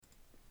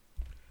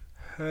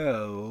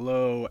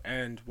Hello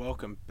and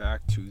welcome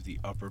back to the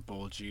Upper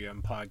Bowl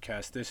GM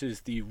podcast. This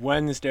is the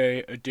Wednesday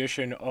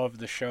edition of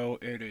the show.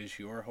 It is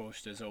your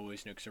host, as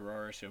always, Nick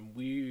Zararis, and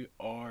we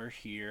are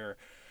here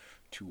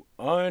to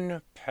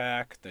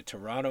unpack the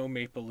Toronto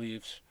Maple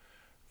Leafs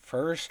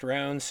first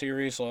round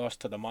series loss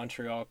to the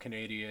Montreal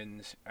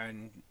Canadiens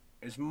and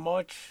as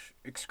much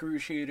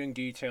excruciating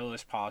detail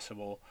as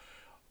possible.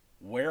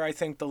 Where I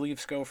think the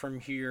Leafs go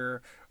from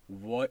here,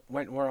 what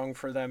went wrong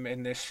for them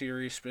in this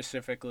series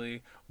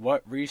specifically,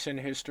 what recent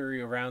history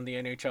around the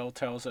NHL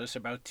tells us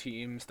about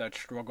teams that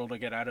struggle to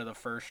get out of the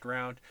first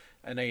round,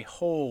 and a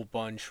whole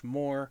bunch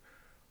more.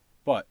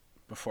 But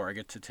before I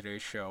get to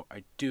today's show,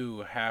 I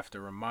do have to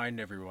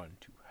remind everyone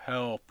to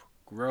help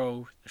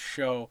grow the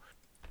show.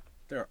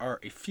 There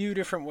are a few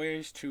different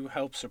ways to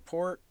help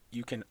support.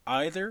 You can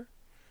either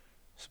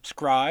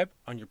subscribe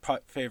on your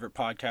favorite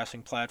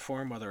podcasting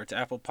platform, whether it's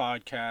Apple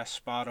Podcasts,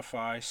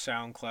 Spotify,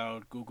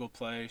 SoundCloud, Google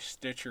Play,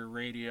 Stitcher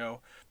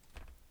Radio.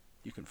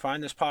 You can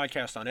find this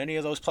podcast on any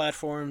of those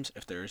platforms.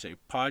 If there is a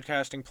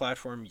podcasting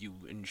platform you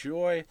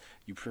enjoy,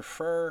 you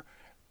prefer,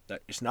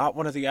 that is not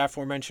one of the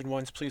aforementioned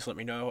ones, please let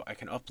me know. I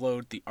can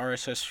upload the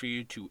RSS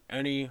feed to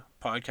any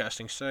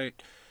podcasting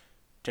site.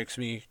 It takes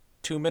me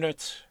 2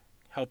 minutes.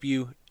 Help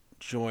you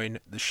join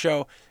the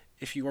show.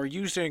 If you are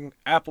using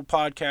Apple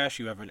Podcasts,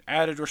 you have an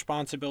added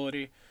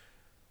responsibility.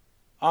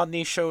 On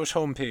the show's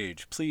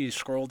homepage, please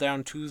scroll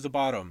down to the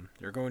bottom.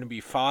 There are going to be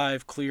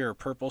 5 clear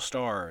purple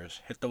stars.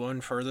 Hit the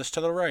one furthest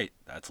to the right.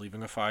 That's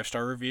leaving a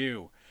 5-star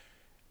review.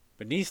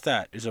 Beneath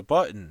that is a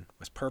button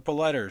with purple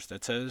letters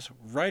that says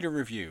write a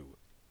review.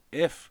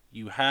 If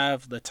you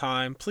have the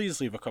time, please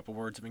leave a couple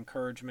words of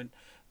encouragement.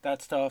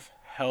 That stuff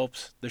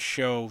helps the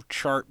show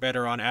chart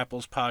better on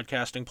Apple's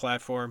podcasting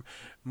platform.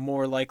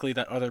 More likely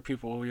that other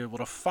people will be able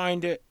to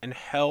find it and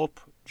help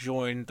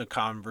join the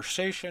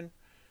conversation.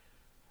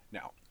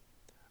 Now,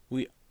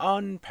 we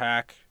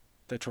unpack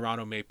the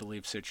Toronto Maple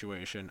Leafs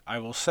situation. I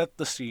will set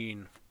the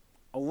scene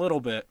a little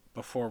bit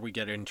before we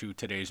get into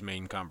today's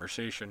main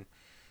conversation.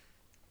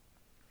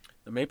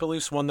 The Maple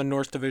Leafs won the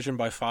North Division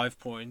by 5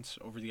 points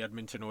over the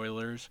Edmonton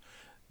Oilers.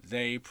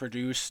 They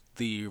produced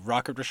the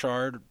Rocket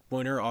Richard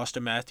winner,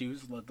 Austin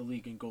Matthews, led the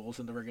league in goals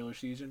in the regular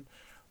season.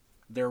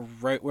 Their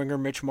right winger,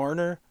 Mitch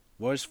Marner,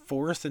 was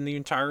 4th in the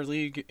entire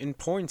league in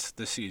points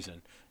this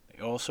season.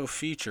 They also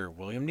feature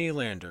William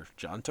Nylander,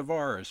 John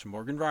Tavares,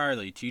 Morgan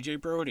Rielly, TJ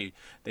Brodie.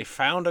 They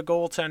found a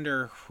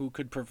goaltender who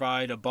could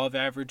provide above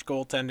average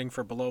goaltending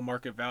for below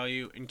market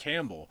value in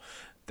Campbell.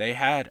 They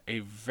had a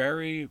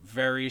very,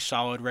 very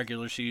solid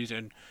regular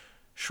season.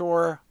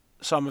 Sure,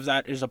 some of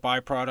that is a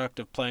byproduct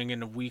of playing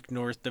in a weak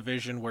North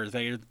Division where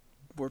they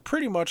were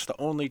pretty much the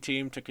only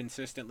team to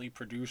consistently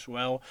produce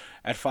well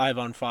at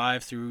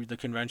 5-on-5 through the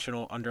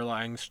conventional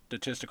underlying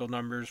statistical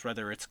numbers,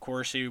 whether it's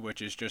Corsi,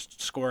 which is just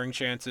scoring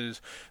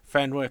chances,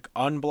 Fenwick,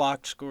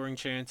 unblocked scoring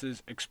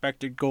chances,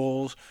 expected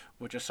goals,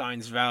 which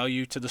assigns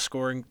value to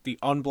the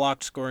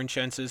unblocked scoring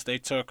chances they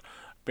took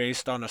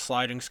based on a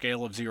sliding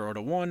scale of 0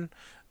 to 1.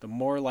 The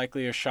more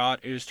likely a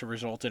shot is to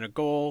result in a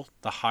goal,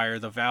 the higher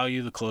the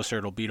value, the closer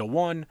it'll be to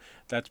 1.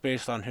 That's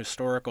based on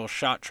historical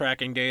shot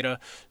tracking data.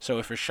 So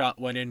if a shot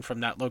went in from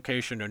that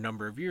location a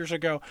number of years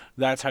ago,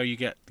 that's how you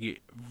get the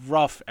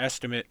rough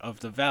estimate of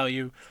the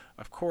value.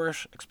 Of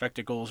course,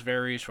 expected goals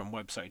varies from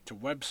website to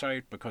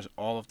website because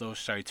all of those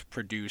sites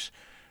produce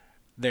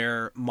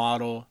their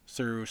model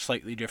through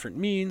slightly different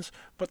means,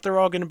 but they're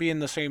all going to be in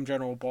the same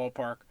general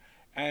ballpark.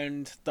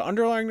 And the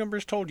underlying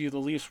numbers told you the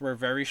Leafs were a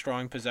very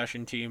strong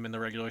possession team in the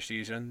regular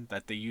season,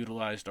 that they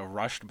utilized a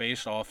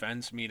rushed-based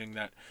offense, meaning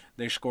that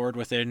they scored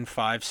within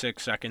 5-6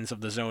 seconds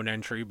of the zone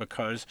entry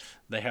because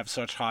they have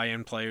such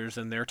high-end players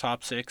in their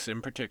top 6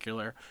 in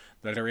particular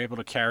that are able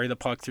to carry the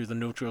puck through the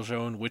neutral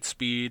zone with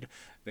speed.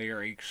 They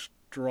are a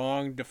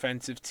strong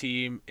defensive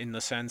team in the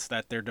sense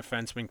that their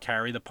defensemen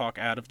carry the puck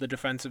out of the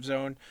defensive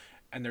zone,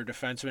 and their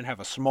defensemen have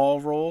a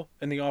small role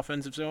in the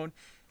offensive zone.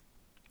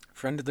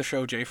 Friend of the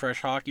show, Jay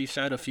Fresh Hockey,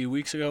 said a few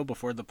weeks ago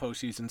before the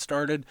postseason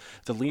started,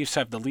 the Leafs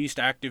have the least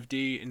active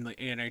D in the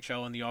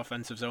NHL in the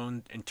offensive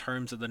zone in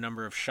terms of the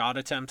number of shot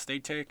attempts they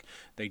take.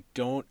 They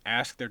don't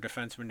ask their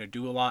defensemen to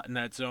do a lot in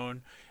that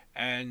zone.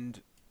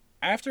 And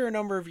after a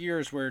number of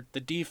years where the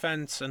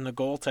defense and the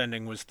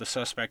goaltending was the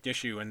suspect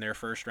issue in their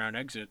first round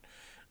exit,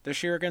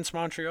 this year against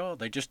Montreal,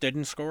 they just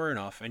didn't score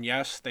enough. And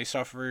yes, they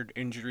suffered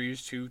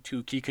injuries to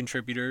 2 key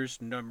contributors.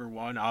 Number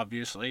one,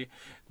 obviously,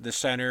 the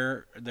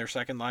center, their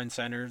second line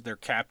center, their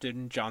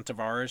captain, John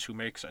Tavares, who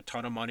makes a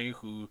ton of money,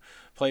 who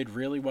played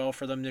really well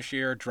for them this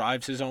year,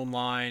 drives his own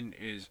line,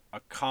 is a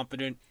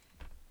competent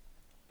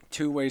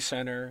two-way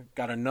center,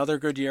 got another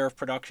good year of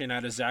production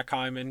out of Zach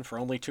Hyman for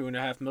only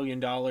 $2.5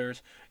 million.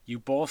 You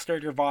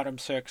bolstered your bottom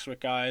 6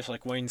 with guys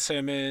like Wayne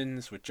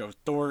Simmons, with Joe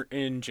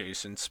Thornton,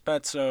 Jason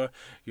Spezza.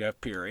 You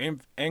have Pierre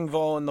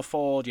Engvall in the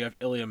fold. You have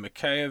Ilya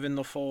Mikheyev in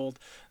the fold.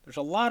 There's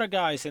a lot of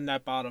guys in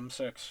that bottom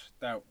 6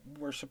 that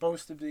were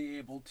supposed to be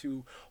able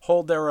to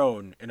hold their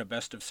own in a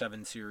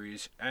best-of-7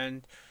 series.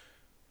 And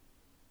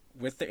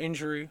with the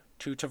injury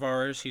to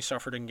Tavares he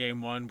suffered in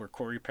Game 1, where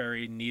Corey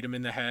Perry kneed him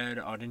in the head,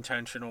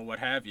 unintentional, what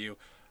have you,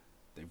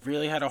 they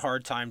really had a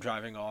hard time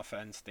driving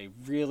offense. They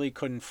really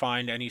couldn't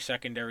find any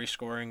secondary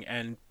scoring.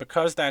 And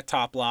because that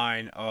top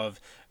line of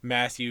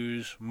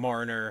Matthews,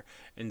 Marner,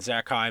 and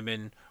Zach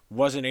Hyman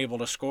wasn't able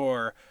to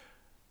score,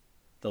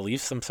 the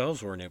Leafs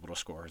themselves weren't able to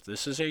score.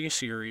 This is a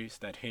series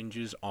that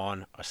hinges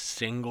on a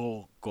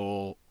single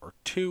goal or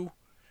two.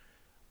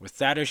 With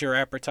that as your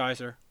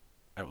appetizer,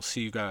 I will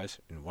see you guys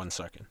in 1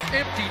 second.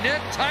 Empty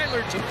net,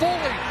 Tyler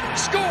Toffoli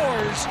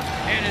scores,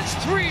 and it's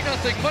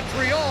 3-0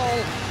 Montreal,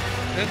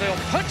 and they'll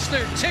punch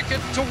their ticket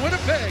to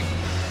Winnipeg.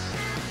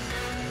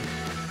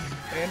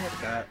 And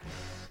with that,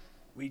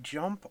 we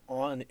jump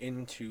on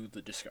into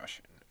the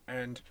discussion.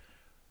 And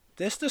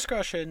this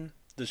discussion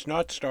does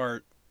not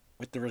start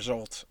with the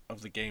results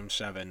of the Game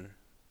 7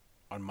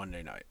 on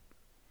Monday night.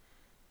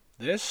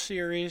 This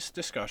series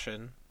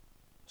discussion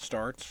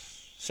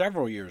starts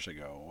several years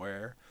ago,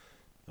 where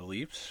the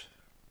Leafs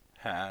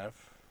have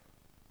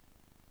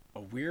a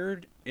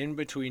weird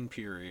in-between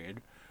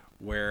period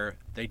where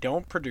they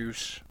don't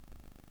produce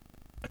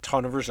a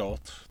ton of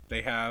results.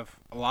 They have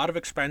a lot of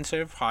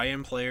expensive,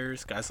 high-end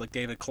players, guys like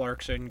David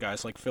Clarkson,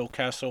 guys like Phil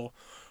Kessel,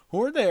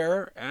 who are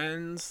there,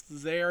 and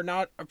they are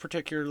not a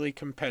particularly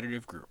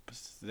competitive group.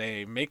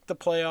 They make the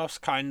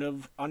playoffs kind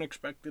of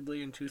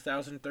unexpectedly in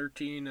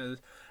 2013 as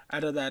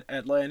out of that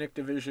Atlantic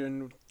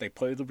Division. They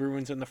play the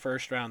Bruins in the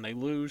first round. They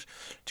lose.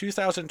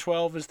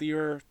 2012 is the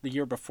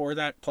year before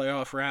that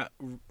playoff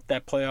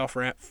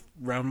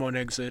round one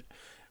exit.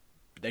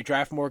 They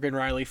draft Morgan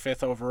Riley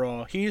 5th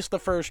overall. He's the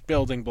first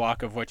building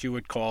block of what you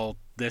would call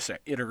this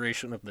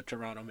iteration of the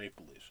Toronto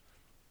Maple Leafs.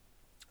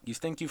 You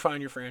think you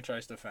find your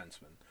franchise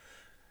defenseman.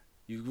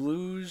 You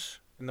lose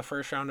in the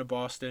first round of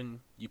Boston.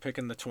 You pick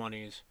in the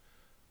 20s.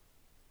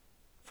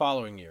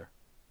 Following year,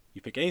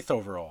 you pick 8th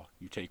overall.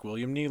 You take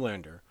William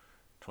Nylander.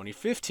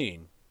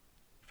 2015, you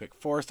pick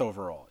 4th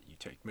overall. You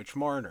take Mitch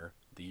Marner.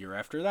 The year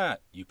after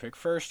that, you pick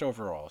 1st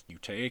overall. You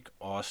take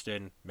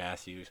Austin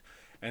Matthews.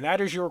 And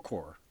that is your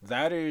core.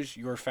 That is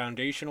your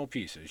foundational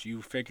pieces.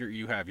 You figure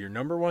you have your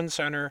number one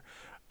center,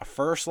 a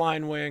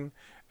first-line wing,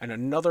 and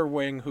another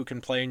wing who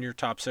can play in your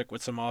top six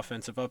with some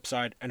offensive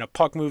upside, and a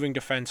puck-moving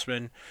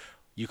defenseman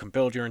you can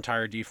build your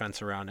entire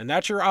defense around. And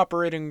that's your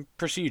operating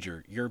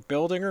procedure. You're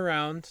building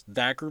around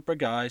that group of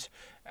guys,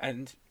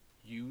 and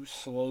you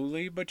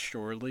slowly but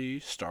surely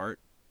start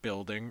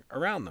building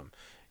around them.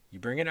 You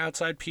bring in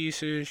outside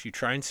pieces, you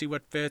try and see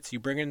what fits, you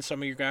bring in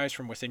some of your guys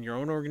from within your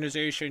own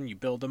organization, you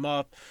build them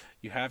up.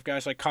 You have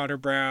guys like Connor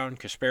Brown,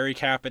 Kasperi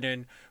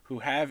Kapanen, who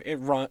have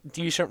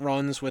decent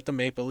runs with the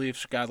Maple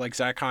Leafs. A guy like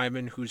Zach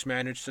Hyman, who's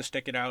managed to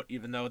stick it out,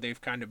 even though they've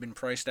kind of been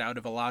priced out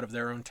of a lot of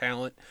their own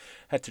talent.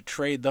 Had to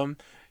trade them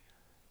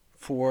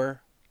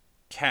for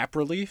cap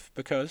relief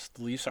because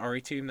the Leafs are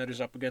a team that is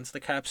up against the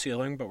cap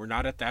ceiling, but we're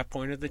not at that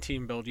point of the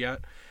team build yet.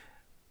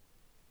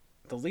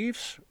 The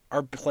Leafs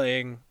are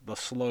playing the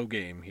slow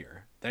game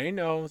here. They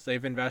know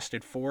they've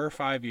invested 4 or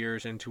 5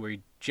 years into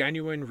a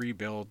genuine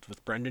rebuild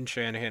with Brendan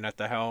Shanahan at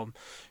the helm.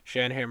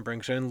 Shanahan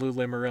brings in Lou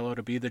Lamoriello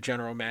to be the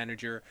general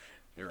manager.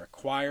 They're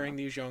acquiring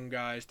these young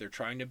guys. They're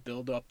trying to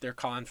build up their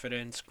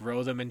confidence,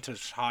 grow them into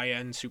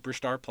high-end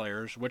superstar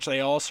players, which they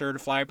all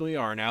certifiably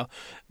are now.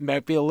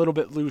 Might be a little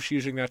bit loose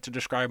using that to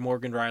describe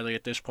Morgan Riley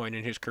at this point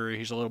in his career.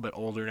 He's a little bit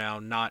older now,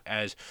 not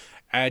as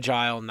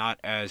agile, not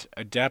as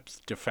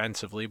adept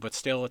defensively, but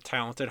still a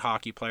talented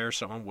hockey player,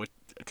 someone with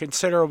a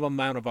considerable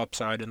amount of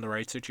upside in the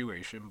right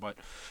situation. But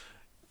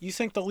you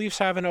think the Leafs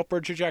have an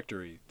upward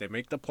trajectory. They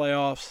make the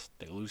playoffs.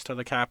 They lose to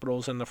the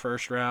Capitals in the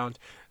first round.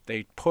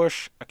 They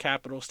push a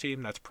Capitals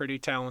team that's pretty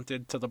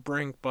talented to the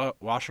brink,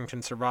 but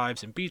Washington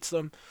survives and beats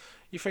them.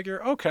 You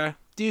figure, okay,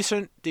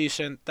 decent.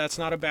 That's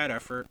not a bad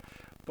effort.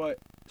 But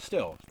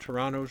still,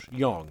 Toronto's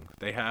young.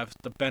 They have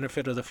the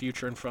benefit of the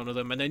future in front of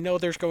them, and they know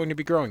there's going to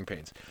be growing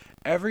pains.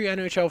 Every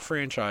NHL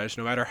franchise,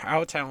 no matter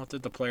how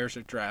talented the players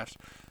it drafts,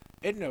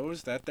 it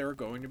knows that there are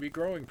going to be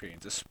growing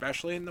pains,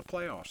 especially in the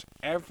playoffs.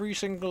 Every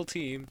single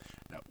team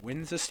that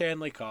wins the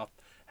Stanley Cup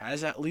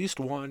has at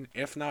least one,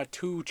 if not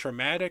two,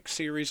 traumatic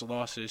series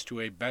losses to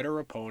a better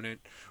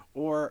opponent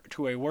or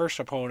to a worse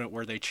opponent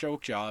where they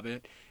choke job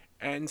it,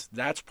 and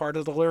that's part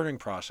of the learning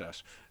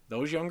process.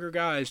 Those younger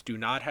guys do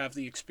not have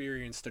the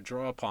experience to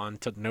draw upon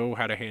to know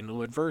how to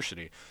handle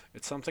adversity.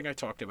 It's something I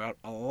talked about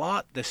a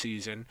lot this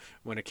season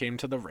when it came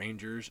to the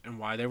Rangers and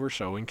why they were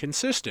so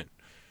inconsistent.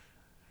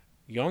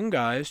 Young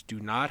guys do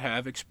not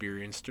have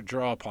experience to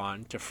draw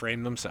upon to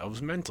frame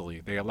themselves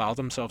mentally. They allow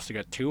themselves to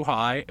get too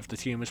high if the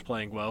team is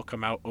playing well,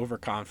 come out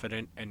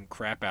overconfident and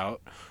crap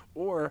out,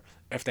 or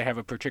if they have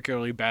a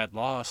particularly bad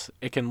loss,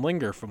 it can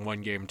linger from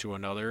one game to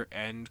another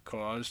and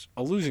cause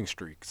a losing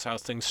streak. It's how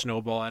things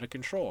snowball out of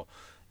control.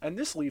 And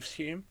this Leafs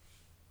team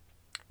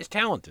is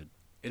talented.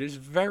 It is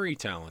very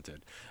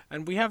talented.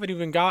 And we haven't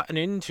even gotten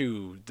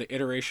into the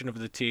iteration of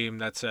the team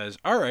that says,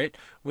 all right,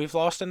 we've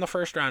lost in the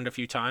first round a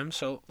few times,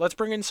 so let's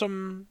bring in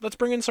some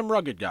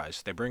rugged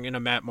guys. They bring in a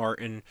Matt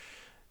Martin.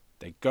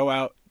 They go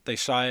out, they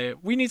say,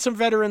 we need some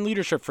veteran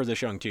leadership for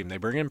this young team. They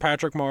bring in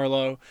Patrick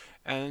Marleau,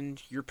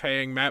 and you're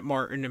paying Matt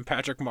Martin and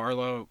Patrick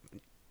Marleau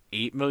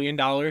 $8 million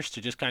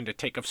to just kind of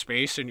take up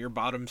space in your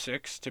bottom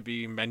six, to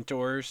be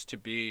mentors, to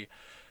be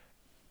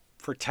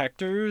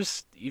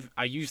protectors.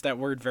 I use that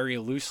word very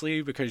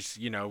loosely because,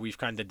 we've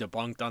kind of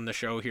debunked on the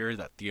show here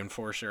that the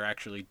enforcer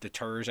actually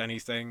deters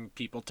anything.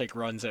 People take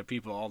runs at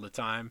people all the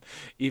time,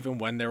 even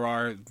when there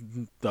are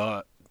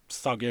the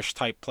thuggish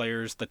type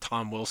players, the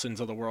Tom Wilsons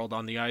of the world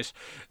on the ice,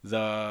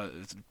 the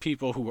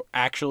people who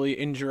actually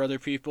injure other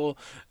people.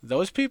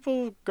 Those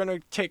people gonna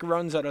take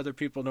runs at other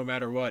people no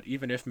matter what,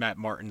 even if Matt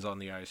Martin's on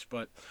the ice.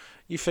 But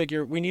you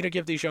figure we need to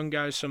give these young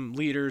guys some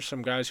leaders,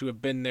 some guys who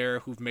have been there,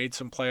 who've made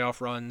some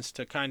playoff runs,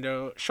 to kind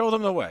of show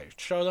them the way,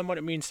 show them what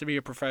it means to be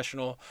a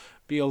professional,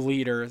 be a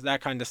leader,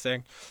 that kind of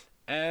thing.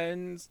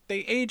 And they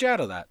age out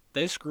of that.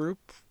 This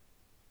group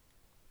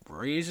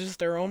raises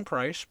their own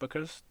price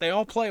because they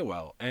all play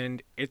well,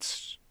 and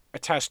it's a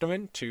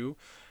testament to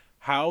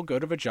how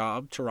good of a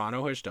job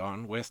Toronto has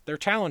done with their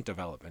talent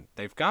development.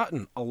 They've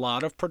gotten a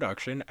lot of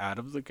production out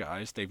of the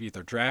guys they've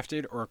either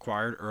drafted or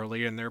acquired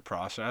early in their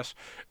process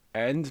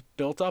and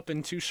built up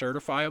into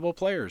certifiable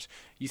players.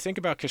 You think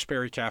about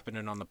Kasperi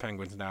Kapanen on the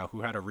Penguins now,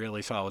 who had a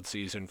really solid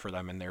season for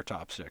them in their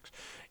top six.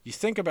 You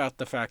think about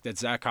the fact that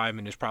Zach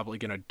Hyman is probably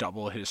going to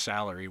double his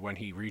salary when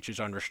he reaches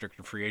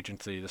unrestricted free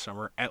agency this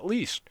summer, at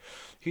least.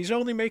 He's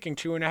only making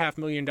 $2.5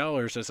 million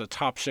as a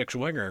top six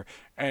winger,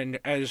 and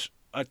as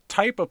a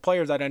type of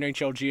player that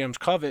NHL GMs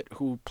covet,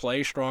 who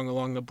play strong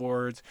along the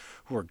boards,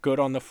 who are good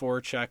on the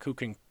forecheck, who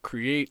can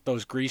create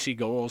those greasy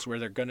goals where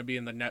they're going to be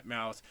in the net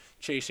mouth,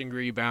 chasing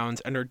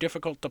rebounds, and are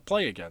difficult to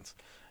play against.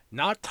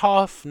 Not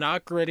tough,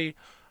 not gritty.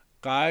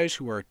 Guys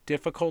who are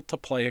difficult to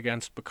play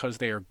against because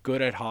they are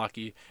good at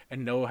hockey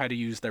and know how to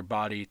use their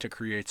body to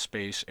create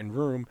space and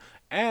room,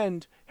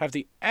 and have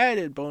the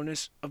added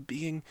bonus of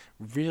being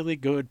really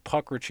good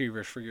puck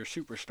retrievers for your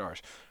superstars.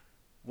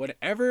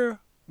 Whatever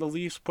the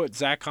Leafs put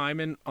Zach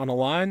Hyman on a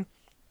line,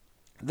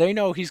 they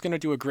know he's going to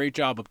do a great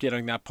job of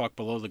getting that puck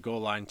below the goal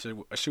line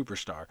to a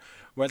superstar.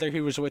 Whether he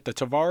was with the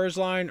Tavares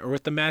line or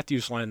with the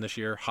Matthews line this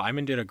year,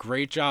 Hyman did a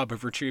great job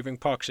of retrieving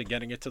pucks and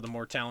getting it to the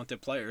more talented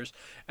players,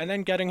 and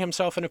then getting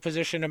himself in a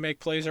position to make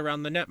plays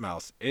around the net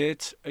mouth.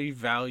 It's a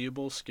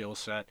valuable skill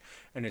set,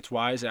 and it's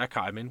why Zach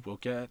Hyman will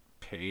get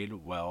paid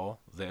well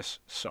this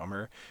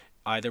summer,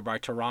 either by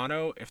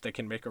Toronto, if they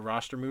can make a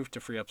roster move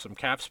to free up some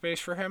cap space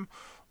for him,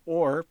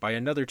 or by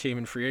another team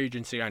in free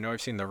agency. I know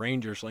I've seen the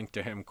Rangers linked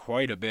to him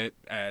quite a bit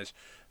as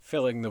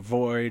filling the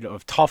void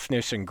of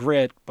toughness and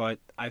grit, but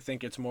I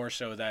think it's more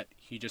so that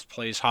he just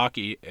plays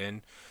hockey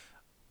in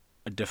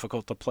a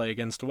difficult to play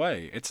against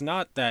way. It's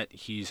not that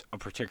he's a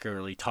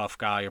particularly tough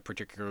guy, a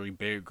particularly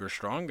big or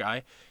strong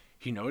guy.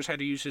 He knows how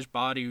to use his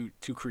body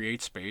to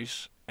create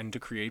space and to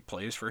create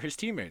plays for his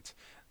teammates.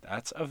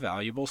 That's a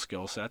valuable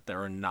skill set.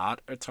 There are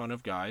not a ton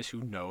of guys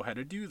who know how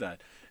to do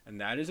that. And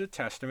that is a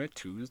testament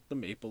to the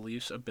Maple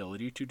Leafs'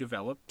 ability to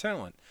develop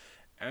talent.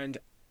 And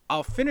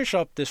I'll finish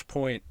up this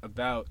point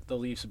about the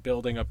Leafs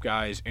building up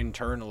guys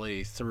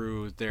internally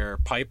through their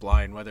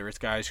pipeline, whether it's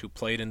guys who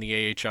played in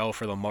the AHL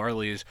for the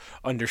Marlies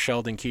under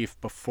Sheldon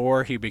Keefe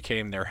before he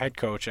became their head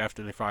coach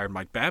after they fired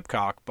Mike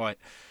Babcock. But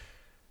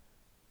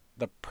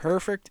the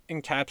perfect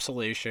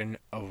encapsulation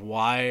of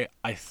why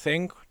I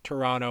think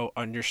Toronto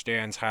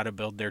understands how to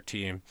build their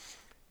team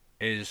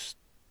is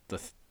the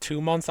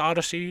 2-month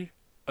odyssey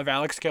of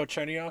Alex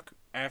Galchenyuk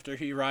after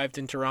he arrived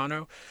in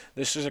Toronto.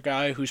 This is a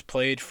guy who's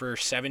played for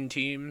 7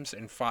 teams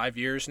in 5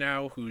 years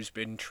now, who's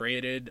been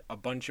traded a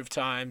bunch of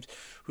times,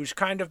 who's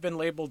kind of been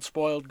labeled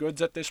spoiled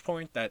goods at this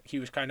point, that he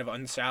was kind of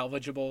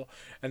unsalvageable,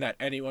 and that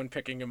anyone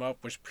picking him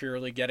up was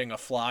purely getting a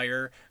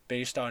flyer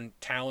based on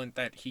talent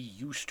that he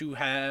used to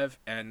have,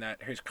 and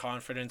that his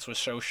confidence was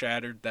so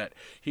shattered that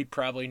he'd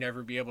probably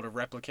never be able to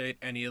replicate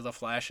any of the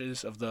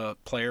flashes of the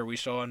player we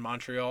saw in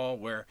Montreal,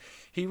 where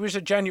he was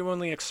a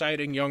genuinely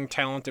exciting, young,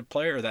 talented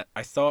player that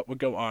I thought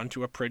would go on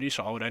to a pretty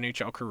solid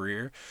NHL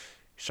career.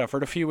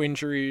 Suffered a few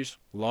injuries,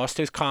 lost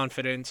his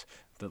confidence.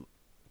 The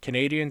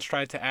Canadians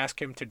tried to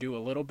ask him to do a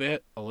little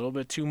bit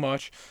too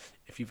much.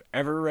 If you've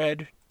ever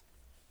read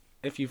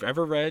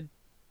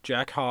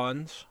Jack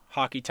Hahn's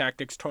Hockey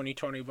Tactics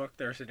 2020 book,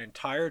 there's an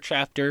entire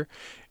chapter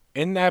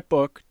in that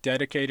book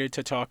dedicated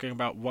to talking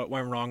about what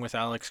went wrong with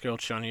Alex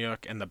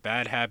Galchenyuk and the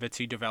bad habits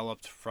he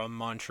developed from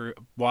Montreal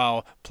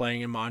while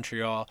playing in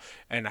Montreal,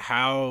 and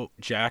how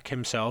Jack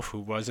himself, who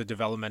was a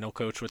developmental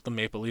coach with the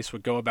Maple Leafs,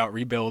 would go about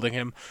rebuilding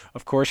him.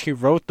 Of course, he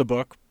wrote the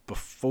book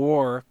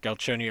before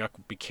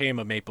Galchenyuk became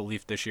a Maple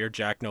Leaf this year.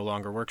 Jack no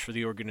longer works for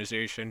the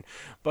organization,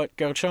 but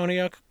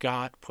Galchenyuk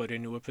got put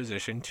into a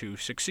position to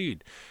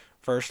succeed.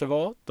 First of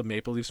all, the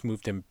Maple Leafs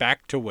moved him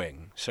back to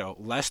wing, so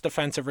less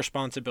defensive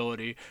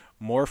responsibility,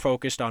 more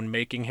focused on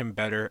making him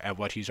better at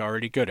what he's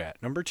already good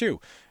at. Number 2,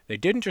 they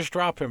didn't just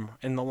drop him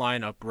in the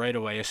lineup right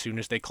away as soon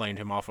as they claimed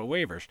him off of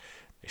waivers.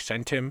 They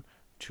sent him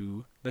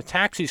to the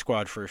taxi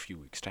squad for a few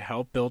weeks to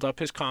help build up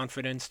his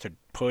confidence, to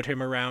put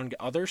him around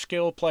other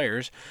skilled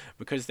players,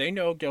 because they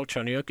know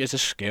Galchenyuk is a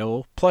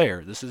skill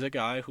player. This is a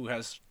guy who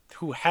has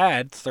who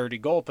had 30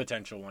 goal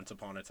potential once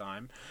upon a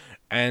time.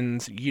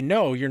 And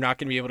you're not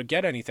going to be able to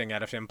get anything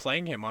out of him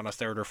playing him on a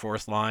third or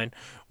fourth line,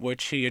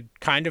 which he had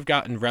kind of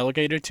gotten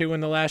relegated to in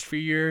the last few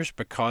years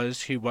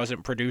because he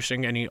wasn't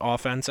producing any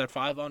offense at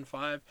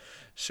 5-on-5.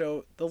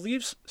 So the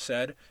Leafs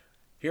said,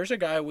 here's a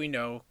guy we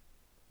know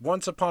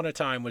once upon a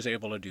time was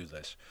able to do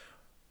this.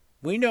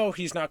 We know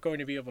he's not going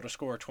to be able to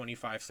score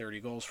 25, 30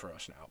 goals for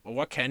us now. But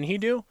what can he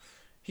do?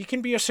 He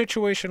can be a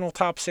situational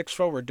top six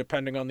forward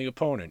depending on the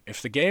opponent.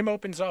 If the game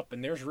opens up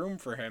and there's room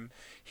for him,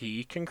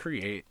 he can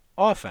create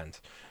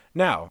offense.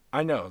 Now,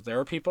 I know there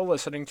are people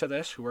listening to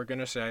this who are going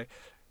to say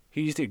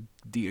he's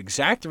the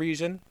exact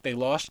reason they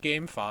lost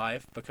Game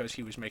 5 because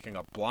he was making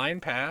a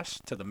blind pass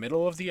to the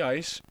middle of the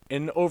ice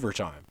in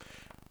overtime,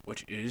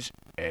 which is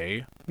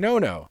a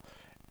no-no.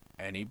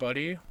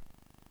 Anybody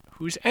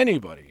who's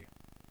anybody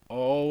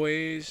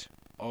always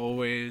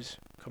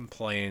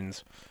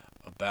complains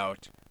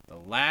about the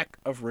lack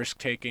of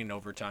risk-taking in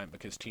overtime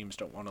because teams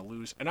don't want to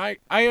lose. And I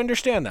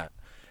understand that.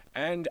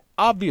 And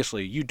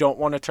obviously, you don't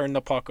want to turn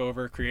the puck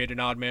over, create an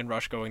odd man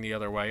rush going the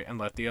other way, and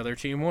let the other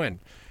team win.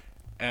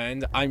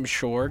 And I'm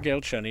sure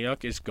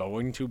Galchenyuk is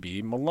going to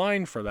be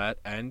maligned for that,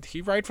 and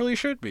he rightfully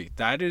should be.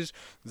 That is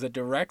the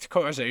direct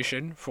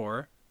causation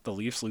for the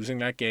Leafs losing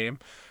that game.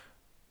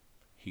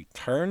 He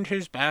turned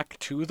his back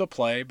to the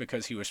play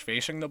because he was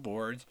facing the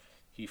boards.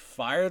 He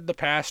fired the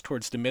pass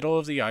towards the middle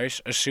of the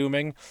ice,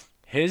 assuming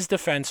his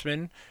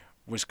defenseman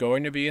was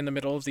going to be in the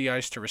middle of the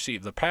ice to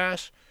receive the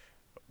pass.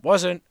 It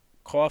wasn't.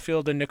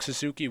 Caulfield and Nick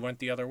Suzuki went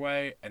the other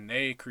way, and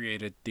they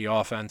created the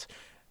offense.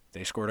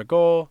 They scored a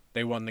goal.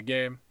 They won the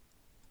game.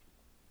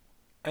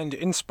 And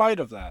in spite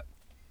of that,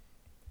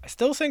 I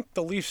still think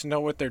the Leafs know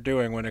what they're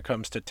doing when it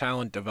comes to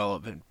talent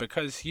development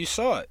because you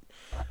saw it.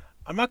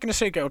 I'm not going to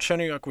say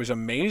Galchenyuk was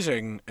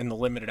amazing in the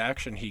limited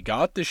action he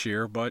got this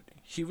year, but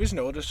he was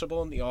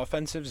noticeable in the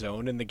offensive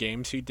zone in the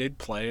games he did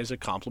play as a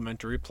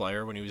complementary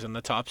player when he was in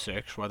the top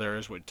six, whether it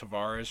was with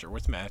Tavares or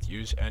with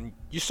Matthews, and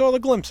you saw the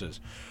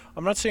glimpses.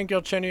 I'm not saying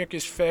Galchenyuk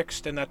is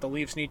fixed and that the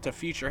Leafs need to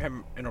feature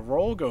him in a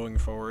role going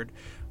forward,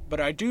 but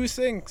I do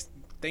think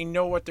they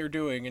know what they're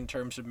doing in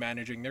terms of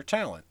managing their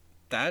talent.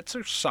 That's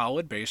a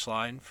solid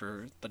baseline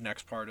for the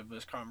next part of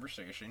this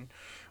conversation,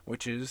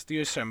 which is the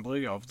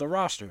assembly of the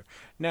roster.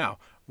 Now,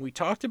 we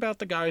talked about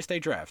the guys they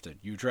drafted.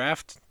 You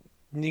draft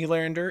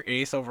Nylander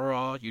 8th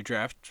overall, you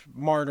draft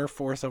Marner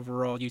 4th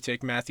overall, you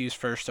take Matthews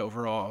 1st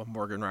overall,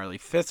 Morgan Rielly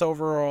 5th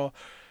overall.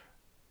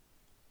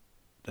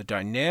 The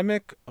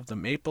dynamic of the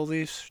Maple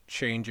Leafs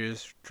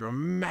changes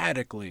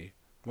dramatically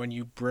when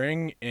you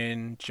bring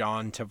in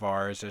John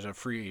Tavares as a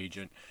free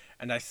agent.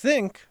 And I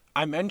think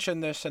I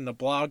mentioned this in the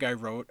blog I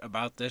wrote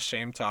about this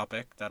same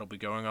topic that'll be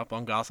going up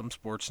on Gotham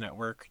Sports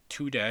Network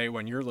today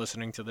when you're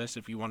listening to this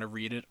if you want to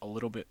read it a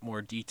little bit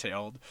more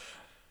detailed.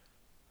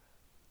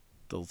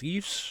 The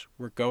Leafs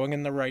were going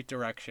in the right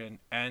direction,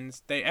 and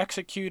they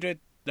executed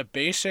the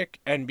basic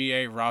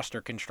NBA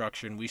roster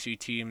construction we see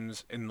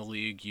teams in the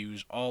league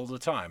use all the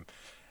time.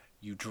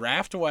 You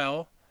draft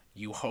well.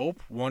 You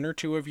hope one or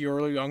two of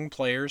your young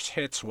players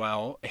hits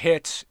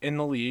in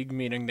the league,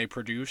 meaning they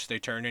produce, they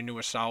turn into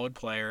a solid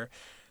player.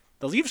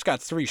 The Leafs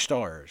got 3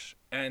 stars,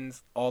 and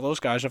all those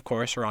guys, of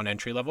course, are on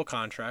entry-level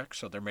contracts,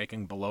 so they're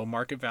making below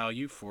market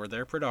value for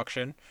their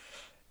production.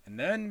 And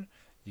then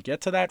you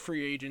get to that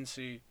free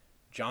agency,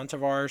 John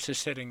Tavares is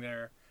sitting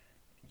there,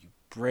 you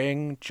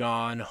bring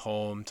John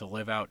home to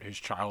live out his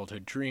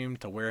childhood dream,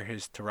 to wear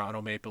his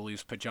Toronto Maple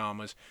Leafs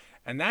pajamas,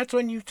 and that's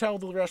when you tell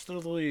the rest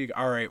of the league,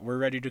 all right, we're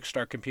ready to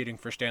start competing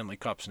for Stanley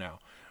Cups now.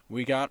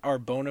 We got our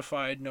bona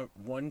fide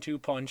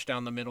 1-2 punch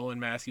down the middle in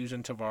Matthews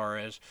and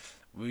Tavares.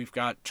 We've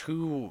got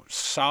 2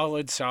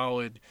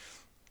 solid,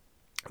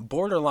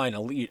 borderline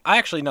elite.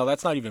 Actually, no,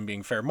 that's not even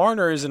being fair.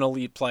 Marner is an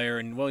elite player,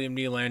 and William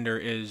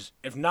Nylander is,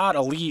 if not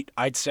elite,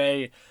 I'd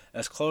say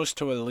as close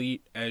to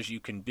elite as you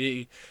can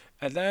be.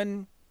 And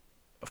then,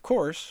 of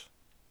course,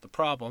 the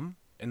problem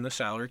in the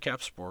salary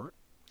cap sport,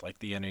 like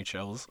the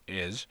NHL's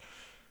is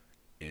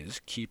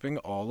keeping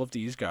all of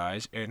these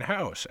guys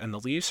in-house. And the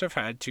Leafs have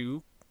had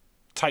to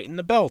tighten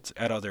the belt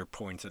at other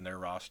points in their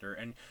roster.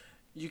 And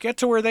you get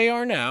to where they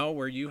are now,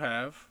 where you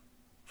have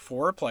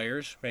 4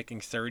 players making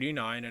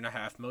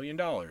 $39.5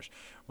 million.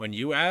 When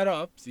you add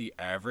up the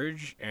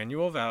average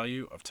annual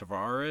value of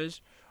Tavares,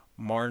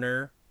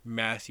 Marner,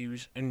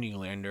 Matthews, and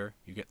Nylander,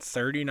 you get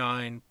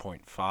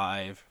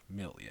 $39.5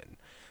 million,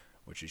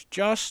 which is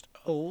just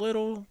a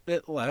little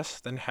bit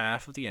less than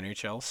half of the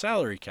NHL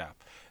salary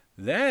cap.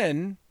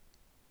 Then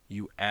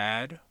you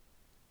add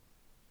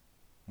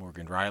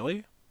Morgan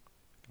Rielly,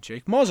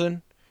 Jake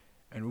Muzzin,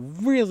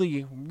 and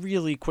really,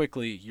 really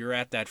quickly, you're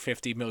at that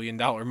 $50 million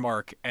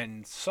mark,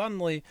 and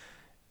suddenly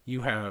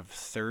you have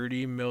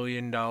 $30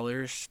 million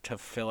to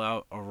fill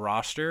out a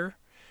roster,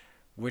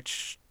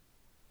 which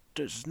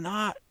does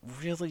not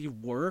really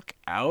work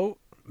out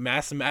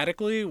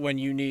mathematically when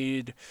you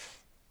need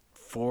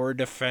 4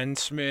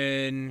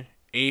 defensemen,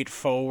 8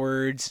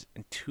 forwards,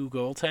 and 2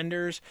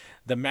 goaltenders.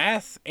 The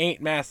math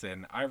ain't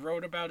mathin'. I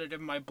wrote about it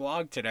in my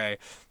blog today.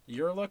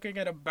 You're looking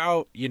at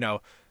about,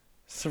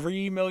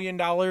 $3 million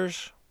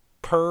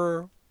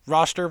per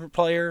roster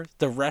player,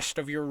 the rest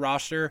of your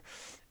roster,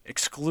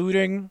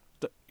 excluding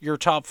your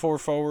top 4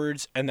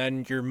 forwards and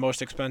then your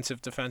most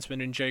expensive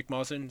defenseman in Jake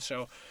Muzzin.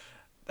 So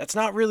that's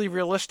not really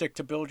realistic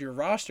to build your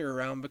roster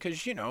around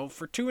because, you know,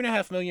 for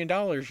 $2.5 million,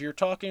 you're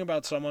talking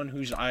about someone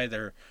who's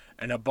either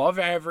an above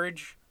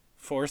average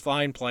fourth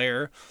line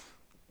player,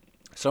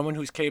 someone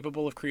who's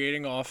capable of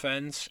creating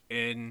offense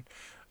in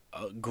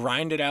a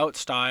grinded out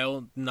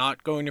style,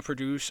 not going to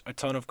produce a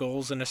ton of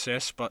goals and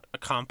assists, but a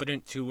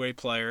competent two-way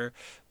player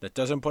that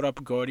doesn't put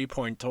up gaudy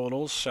point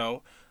totals.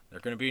 So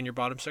they're going to be in your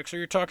bottom 6. Or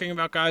you're talking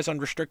about guys on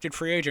restricted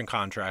free agent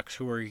contracts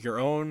who are your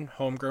own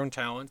homegrown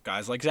talent,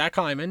 guys like Zach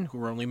Hyman,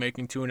 who are only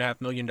making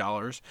 $2.5 million,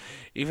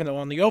 even though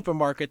on the open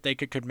market they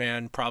could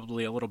command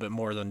probably a little bit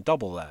more than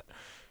double that.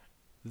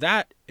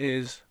 That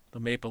is the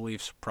Maple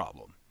Leafs'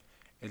 problem.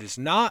 It is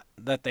not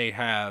that they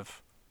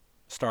have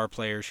star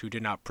players who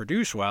did not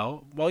produce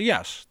well. Well,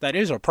 yes, that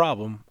is a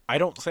problem. I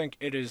don't think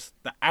it is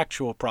the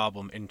actual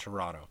problem in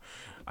Toronto.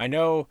 I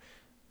know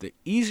the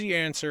easy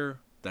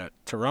answer that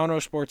Toronto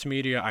sports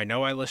media, I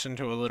know I listened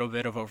to a little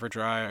bit of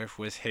Overdrive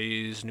with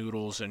Hayes,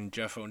 Noodles, and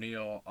Jeff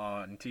O'Neill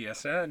on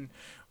TSN,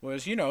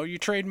 was, you know, you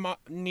trade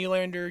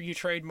Nylander, you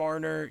trade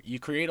Marner, you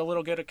create a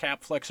little bit of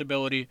cap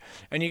flexibility,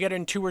 and you get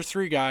in 2 or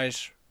 3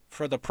 guys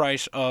for the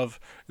price of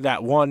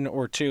that 1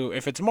 or 2.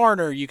 If it's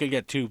Marner, you could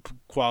get 2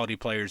 quality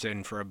players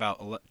in for about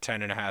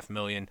 $10.5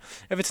 million.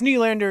 If it's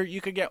Nylander, you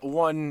could get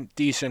 1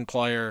 decent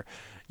player.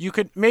 You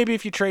could, maybe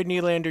if you trade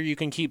Nylander, you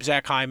can keep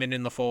Zach Hyman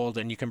in the fold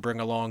and you can bring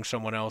along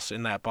someone else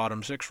in that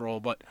bottom 6 role.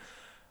 But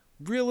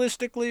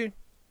realistically,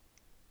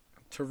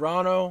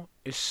 Toronto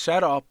is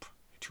set up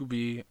to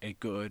be a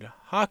good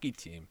hockey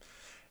team.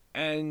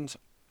 And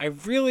I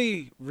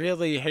really,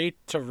 really hate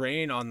to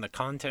rain on the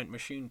content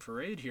machine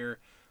parade here.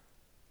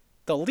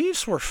 The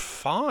Leafs were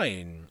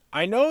fine.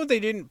 I know they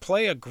didn't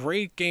play a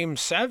great Game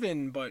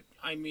 7, but,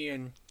 I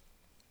mean,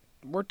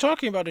 we're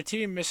talking about a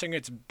team missing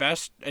its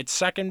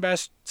second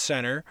best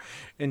center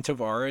in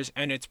Tavares,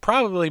 and its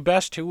probably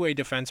best two-way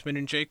defenseman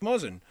in Jake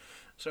Muzzin.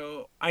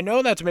 So I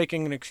know that's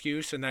making an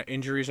excuse, and that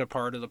injuries are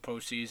part of the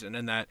postseason,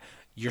 and that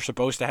you're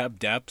supposed to have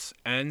depth.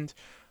 And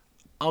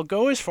I'll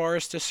go as far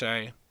as to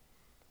say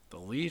the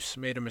Leafs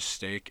made a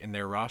mistake in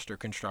their roster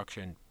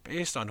construction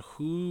based on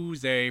who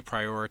they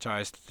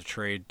prioritized at the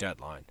trade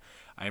deadline.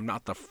 I am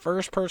not the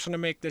first person to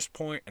make this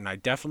point, and I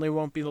definitely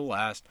won't be the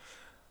last.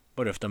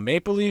 But if the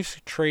Maple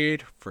Leafs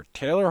trade for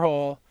Taylor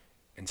Hall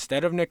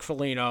instead of Nick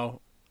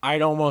Foligno,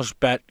 I'd almost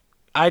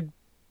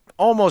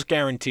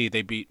guarantee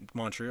they beat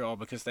Montreal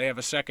because they have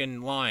a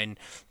second line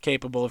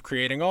capable of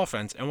creating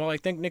offense. And while I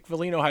think Nick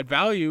Foligno had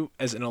value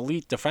as an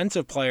elite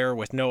defensive player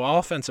with no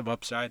offensive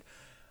upside,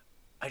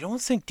 I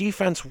don't think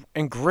defense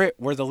and grit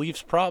were the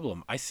Leafs'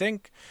 problem. I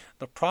think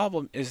the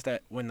problem is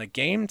that when the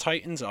game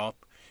tightens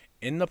up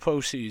in the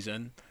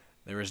postseason,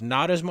 there is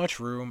not as much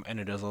room, and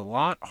it is a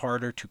lot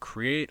harder to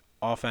create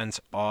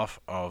offense off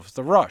of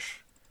the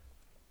rush.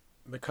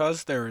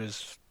 Because there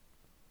is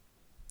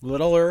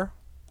littler,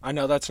 I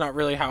know that's not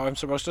really how I'm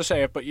supposed to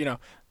say it, but, you know,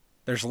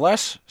 there's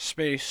less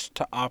space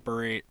to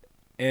operate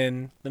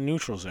in the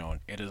neutral zone.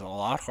 It is a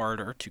lot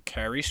harder to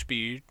carry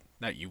speed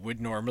that you would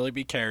normally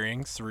be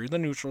carrying through the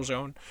neutral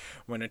zone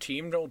when a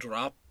team will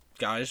drop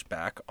guys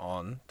back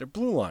on their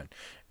blue line.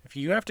 If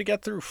you have to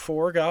get through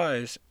 4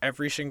 guys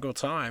every single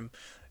time,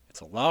 it's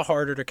a lot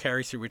harder to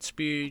carry through at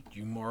speed.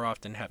 You more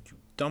often have to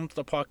dump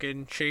the puck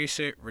in, chase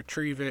it,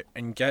 retrieve it,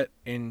 and get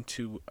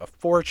into a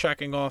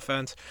forechecking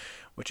offense,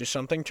 which is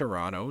something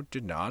Toronto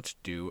did not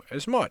do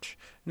as much.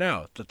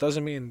 Now, that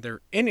doesn't mean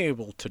they're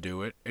unable to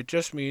do it. It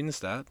just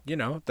means that, you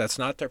know, that's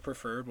not their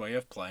preferred way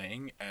of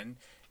playing, and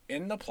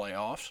in the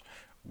playoffs,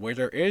 where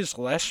there is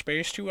less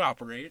space to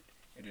operate,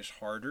 it is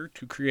harder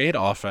to create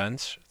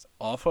offense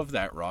off of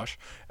that rush,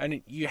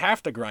 and you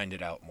have to grind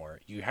it out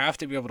more. You have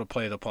to be able to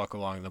play the puck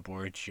along the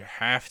boards. You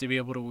have to be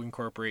able to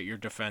incorporate your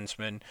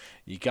defensemen.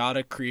 You got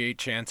to create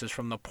chances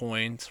from the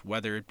points,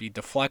 whether it be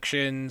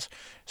deflections,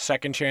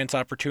 second chance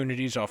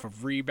opportunities off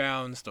of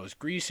rebounds, those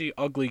greasy,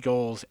 ugly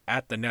goals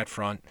at the net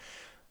front.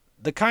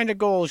 The kind of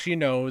goals, you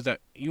know,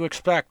 that you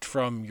expect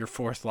from your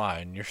fourth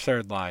line, your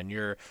third line,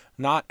 your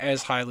not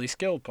as highly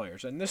skilled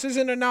players. And this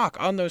isn't a knock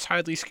on those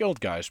highly skilled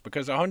guys,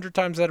 because 100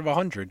 times out of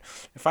 100,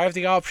 if I have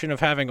the option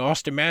of having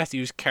Austin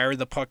Matthews carry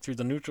the puck through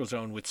the neutral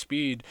zone with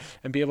speed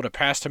and be able to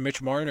pass to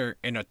Mitch Marner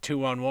in a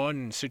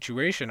 2-on-1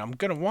 situation, I'm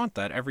going to want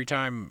that every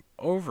time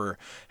over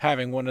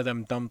having one of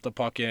them dump the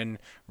puck in,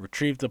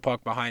 retrieve the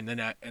puck behind the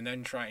net, and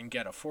then try and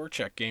get a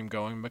forecheck game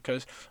going,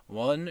 because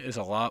one is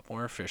a lot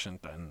more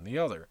efficient than the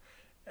other.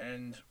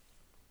 And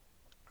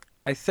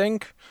I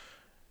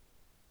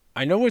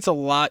know it's a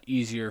lot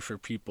easier for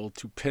people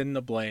to pin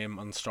the blame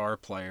on star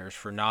players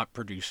for not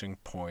producing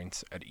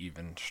points at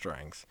even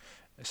strength,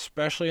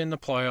 especially in the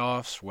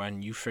playoffs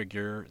when you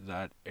figure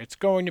that it's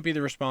going to be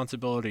the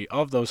responsibility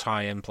of those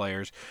high-end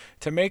players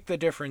to make the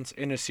difference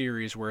in a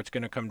series where it's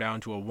going to come down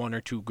to a 1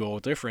 or 2 goal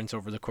difference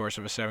over the course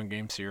of a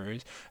 7-game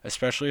series,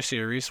 especially a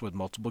series with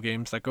multiple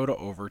games that go to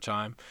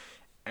overtime.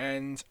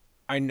 And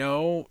I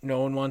know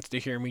no one wants to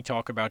hear me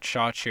talk about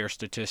shot share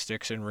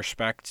statistics in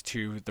respect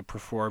to the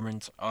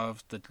performance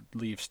of the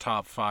Leafs'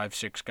 top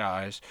 5-6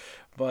 guys,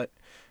 but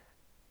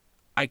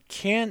I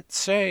can't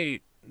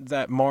say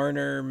that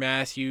Marner,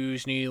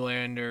 Matthews,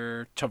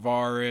 Nylander,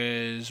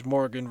 Tavares,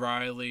 Morgan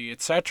Riley,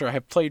 etc.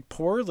 have played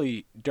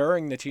poorly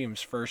during the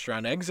team's first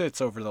round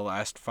exits over the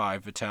last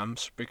 5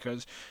 attempts,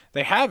 because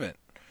they haven't.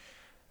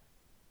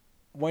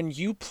 When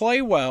you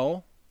play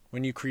well,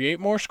 when you create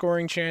more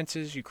scoring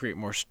chances, you create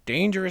more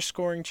dangerous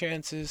scoring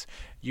chances,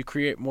 you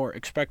create more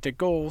expected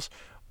goals,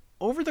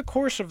 over the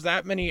course of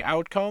that many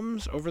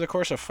outcomes, over the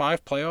course of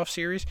 5 playoff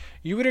series,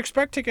 you would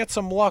expect to get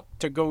some luck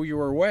to go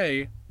your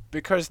way,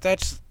 because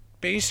that's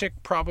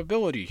basic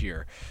probability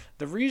here.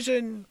 The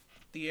reason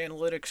the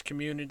analytics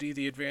community,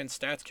 the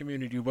advanced stats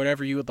community,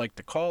 whatever you would like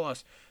to call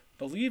us,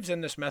 believes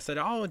in this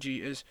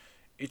methodology is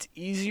it's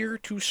easier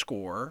to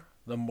score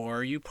the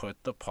more you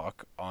put the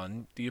puck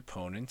on the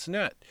opponent's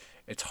net.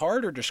 It's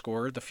harder to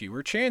score the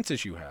fewer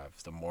chances you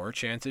have. The more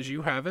chances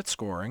you have at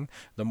scoring,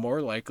 the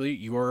more likely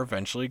you are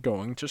eventually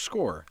going to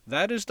score.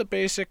 That is the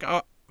basic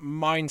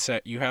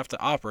mindset you have to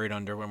operate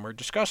under when we're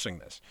discussing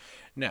this.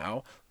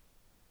 Now,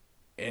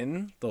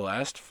 in the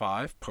last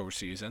 5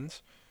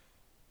 postseasons,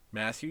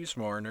 Matthews,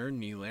 Marner,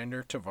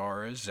 Nylander,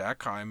 Tavares,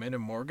 Zach Hyman,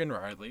 and Morgan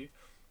Riley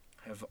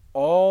have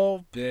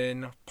all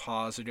been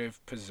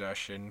positive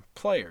possession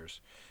players.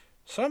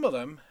 Some of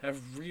them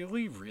have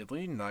really,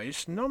 really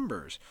nice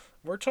numbers.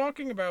 We're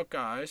talking about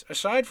guys,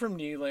 aside from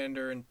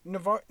Nylander and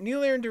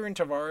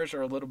Tavares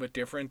are a little bit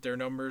different. Their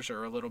numbers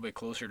are a little bit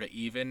closer to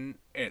even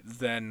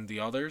than the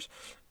others,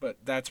 but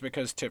that's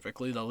because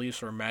typically the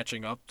Leafs are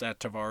matching up that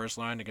Tavares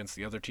line against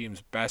the other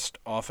team's best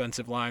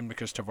offensive line,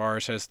 because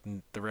Tavares has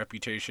the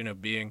reputation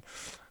of being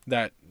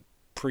that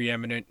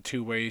preeminent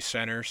two-way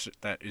center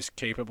that is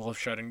capable of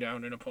shutting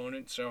down an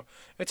opponent. So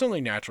it's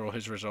only natural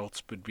his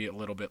results would be a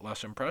little bit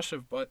less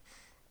impressive, but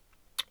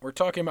we're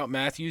talking about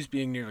Matthews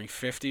being nearly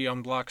 50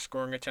 unblocked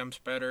scoring attempts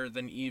better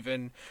than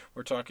even.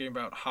 We're talking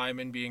about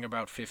Hyman being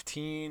about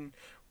 15.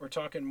 We're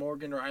talking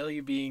Morgan Riley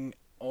being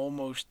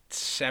almost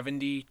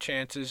 70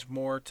 chances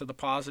more to the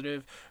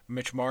positive.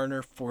 Mitch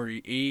Marner,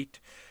 48.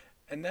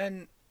 And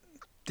then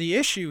the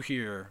issue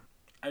here,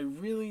 I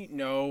really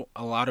know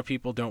a lot of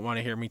people don't want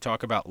to hear me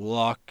talk about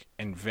luck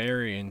and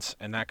variance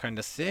and that kind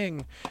of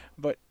thing,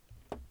 but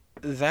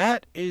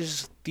that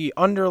is the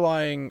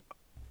underlying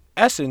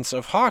essence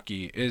of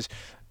hockey, is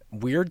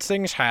weird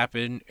things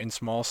happen in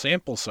small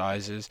sample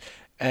sizes,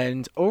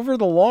 and over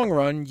the long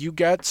run, you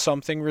get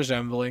something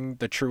resembling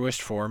the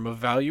truest form of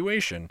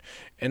valuation.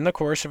 In the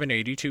course of an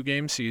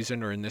 82-game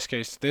season, or in this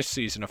case, this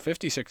season, a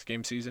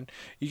 56-game season,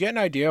 you get an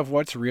idea of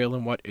what's real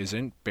and what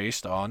isn't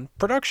based on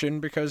production,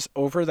 because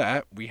over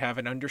that, we have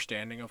an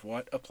understanding of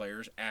what a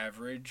player's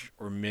average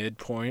or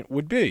midpoint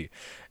would be.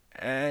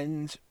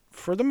 And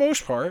for the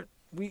most part,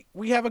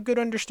 we have a good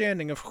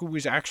understanding of who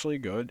is actually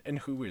good and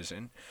who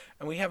isn't,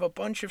 and we have a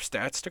bunch of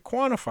stats to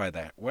quantify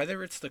that,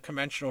 whether it's the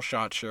conventional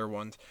shot share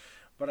ones.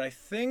 But I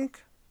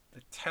think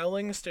the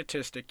telling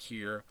statistic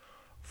here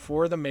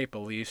for the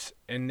Maple Leafs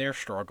in their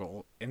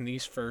struggle in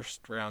these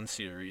first round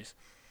series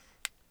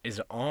is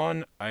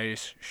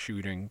on-ice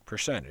shooting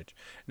percentage.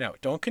 Now,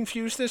 don't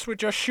confuse this with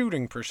just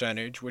shooting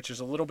percentage, which is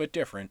a little bit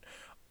different.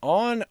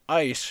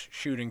 On-ice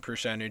shooting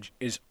percentage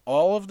is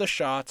all of the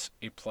shots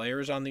a player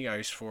is on the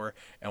ice for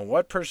and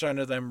what percent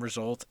of them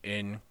result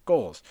in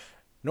goals.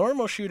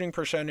 Normal shooting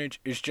percentage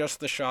is just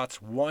the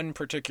shots one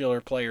particular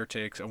player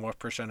takes and what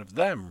percent of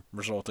them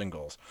result in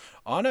goals.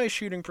 On-ice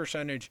shooting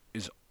percentage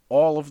is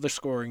all of the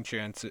scoring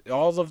chances,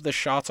 all of the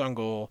shots on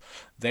goal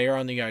they are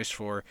on the ice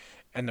for,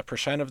 and the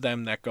percent of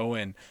them that go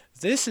in.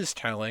 This is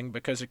telling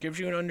because it gives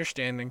you an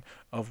understanding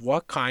of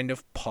what kind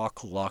of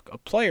puck luck a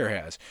player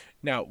has.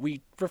 Now,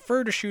 we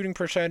refer to shooting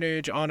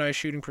percentage, on-ice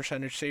shooting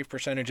percentage, save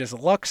percentage as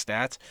luck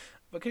stats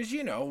because,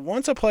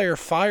 once a player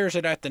fires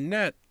it at the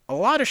net, a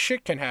lot of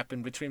shit can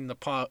happen between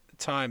the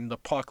time the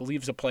puck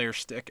leaves a player's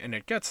stick and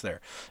it gets there.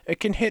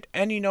 It can hit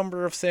any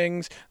number of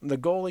things. The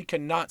goalie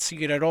cannot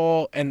see it at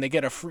all, and they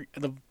get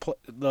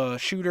the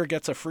shooter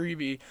gets a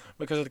freebie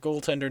because the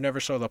goaltender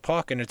never saw the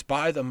puck and it's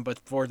by them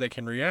before they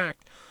can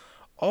react.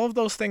 All of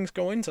those things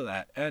go into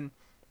that, and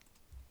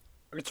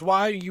it's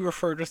why you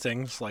refer to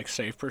things like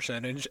save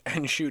percentage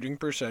and shooting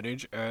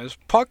percentage as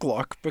puck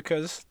luck,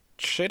 because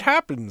shit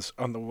happens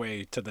on the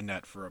way to the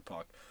net for a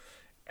puck.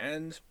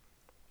 And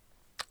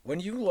when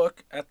you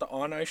look at the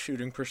on-ice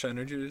shooting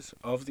percentages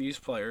of these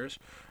players,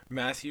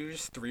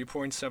 Matthews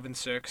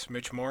 3.76,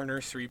 Mitch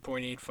Marner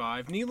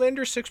 3.85,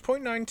 Nylander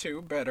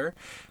 6.92, better,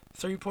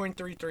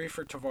 3.33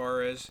 for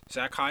Tavares,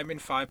 Zach Hyman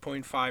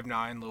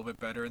 5.59, a little bit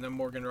better, and then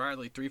Morgan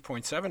Riley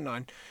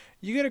 3.79.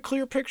 You get a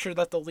clear picture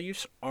that the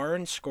Leafs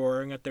aren't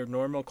scoring at their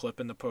normal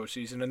clip in the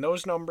postseason, and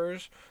those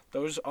numbers,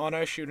 those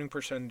on-ice shooting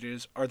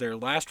percentages, are their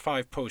last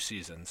 5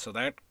 postseasons. So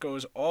that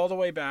goes all the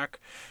way back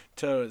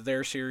to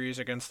their series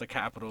against the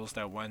Capitals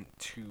that went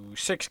to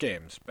 6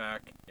 games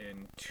back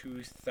in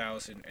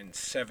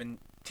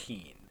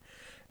 2017.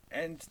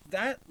 And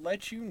that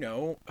lets you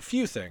know a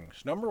few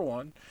things. Number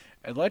one,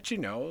 it lets you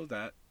know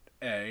that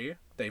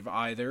they've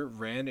either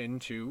ran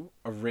into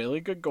a really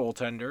good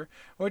goaltender,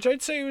 which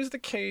I'd say was the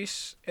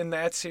case in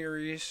that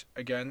series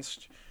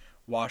against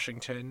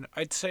Washington.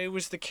 I'd say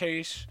was the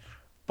case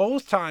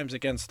both times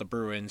against the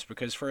Bruins,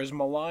 because for as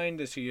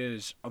maligned as he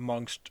is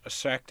amongst a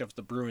sect of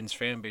the Bruins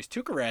fan base,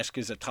 Tuukka Rask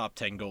is a top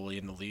 10 goalie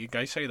in the league.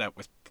 I say that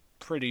with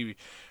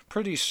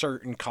pretty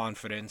certain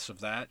confidence of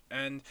that.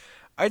 And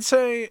I'd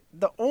say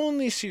the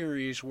only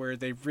series where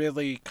they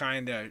really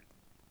kind of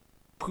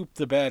pooped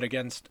the bed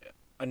against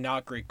a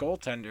not great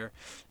goaltender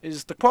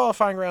is the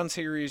qualifying round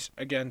series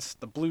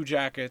against the Blue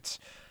Jackets.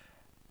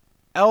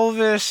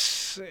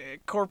 Elvis,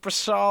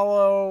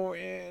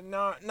 Korpisalo,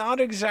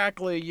 not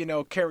exactly,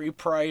 Carey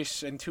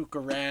Price and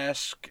Tuukka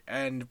Rask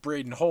and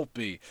Braden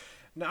Holtby.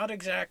 Not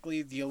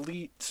exactly the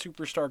elite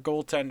superstar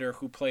goaltender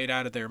who played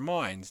out of their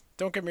minds.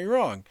 Don't get me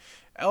wrong.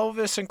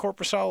 Elvis and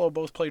Korpisalo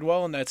both played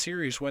well in that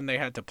series when they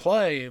had to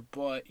play,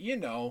 but,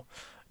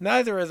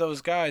 neither of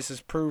those guys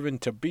has proven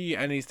to be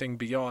anything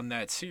beyond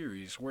that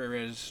series,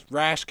 whereas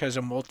Rask has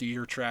a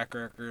multi-year track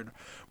record.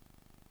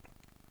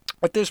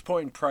 At this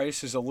point,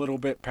 Price is a little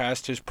bit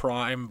past his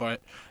prime,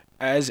 but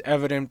as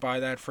evident by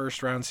that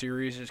first-round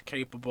series, is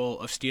capable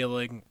of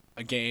stealing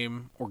a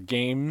game or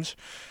games.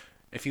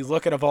 If you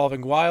look at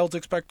Evolving Wild's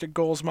expected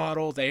goals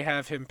model, they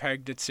have him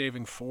pegged at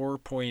saving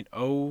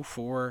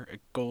 4.04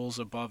 goals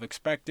above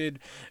expected,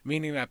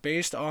 meaning that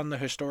based on the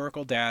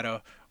historical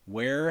data,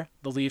 where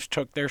the Leafs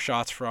took their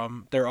shots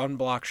from, their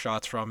unblocked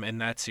shots from in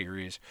that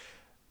series,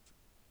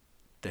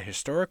 the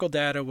historical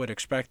data would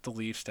expect the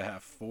Leafs to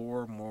have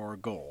 4 more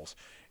goals.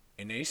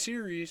 In a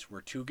series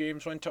where 2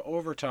 games went to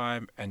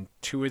overtime and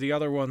 2 of the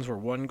other ones were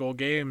 1-goal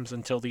games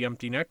until the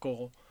empty net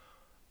goal,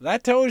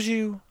 that tells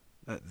you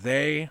that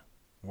they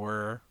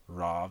were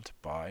robbed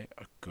by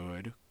a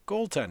good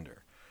goaltender.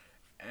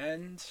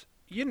 And,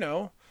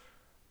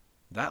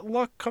 that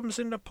luck comes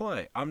into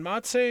play. I'm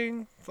not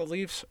saying the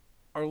Leafs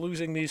are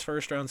losing these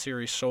first-round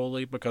series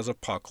solely because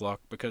of puck luck,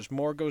 because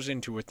more goes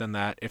into it than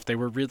that. If they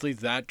were really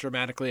that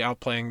dramatically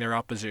outplaying their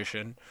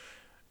opposition,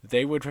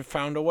 they would have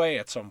found a way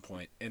at some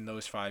point in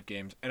those 5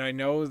 games. And I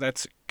know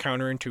that's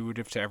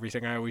counterintuitive to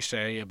everything I always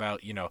say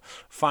about,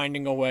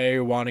 finding a way,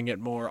 wanting it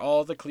more,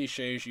 all the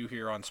cliches you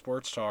hear on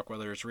sports talk,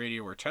 whether it's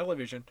radio or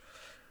television.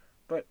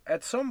 But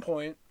at some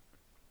point,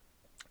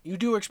 you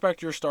do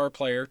expect your star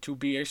player to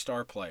be a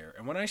star player.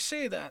 And when I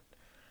say that,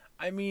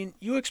 I mean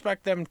you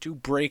expect them to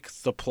break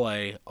the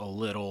play a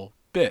little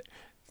bit,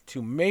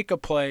 to make a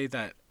play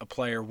that a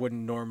player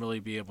wouldn't normally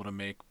be able to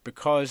make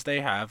because they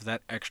have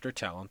that extra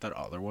talent that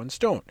other ones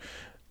don't.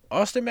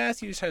 Auston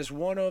Matthews has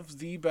one of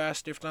the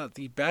best, if not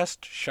the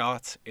best,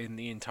 shots in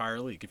the entire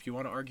league. If you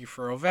want to argue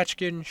for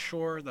Ovechkin,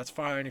 sure, that's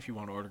fine. If you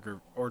want to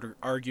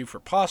argue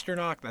for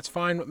Pasternak, that's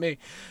fine with me.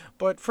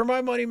 But for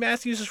my money,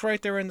 Matthews is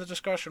right there in the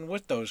discussion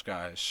with those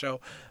guys. So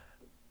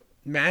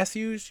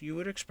Matthews, you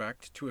would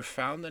expect to have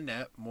found the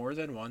net more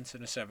than once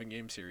in a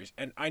 7-game series.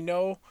 And I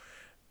know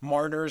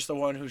Marner is the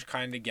one who's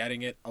kind of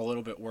getting it a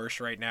little bit worse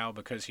right now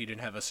because he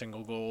didn't have a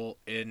single goal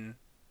in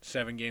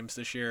 7 games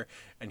this year,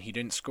 and he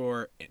didn't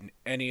score in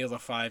any of the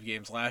 5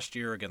 games last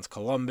year against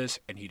Columbus,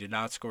 and he did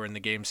not score in the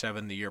Game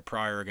 7 the year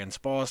prior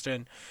against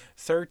Boston.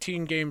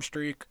 13-game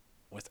streak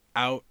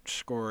without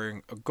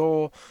scoring a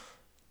goal.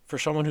 For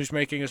someone who's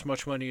making as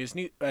much money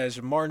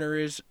as Marner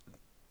is,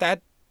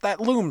 that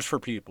looms for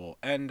people.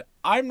 And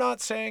I'm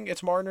not saying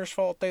it's Marner's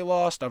fault they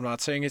lost. I'm not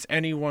saying it's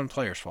any one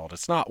player's fault.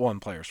 It's not one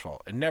player's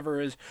fault. It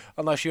never is,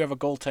 unless you have a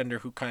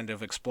goaltender who kind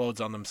of explodes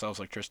on themselves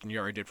like Tristan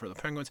Jarry did for the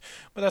Penguins.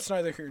 But that's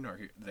neither here nor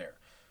there.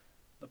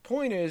 The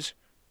point is,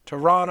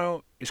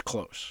 Toronto is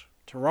close.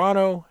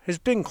 Toronto has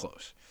been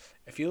close.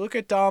 If you look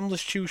at Dom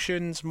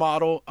Luszczyszyn's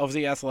model of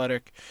the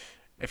Athletic,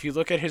 if you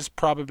look at his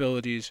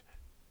probabilities,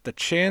 the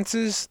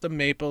chances the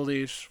Maple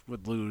Leafs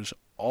would lose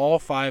all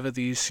 5 of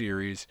these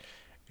series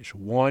is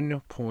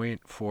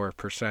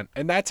 1.4%.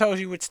 And that tells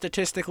you it's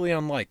statistically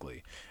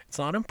unlikely. It's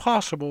not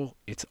impossible,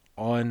 it's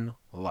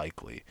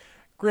unlikely.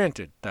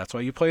 Granted, that's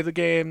why you play the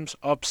games,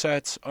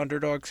 upsets,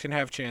 underdogs can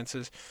have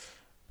chances.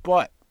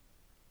 But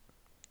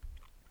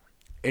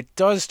it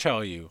does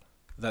tell you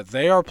that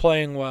they are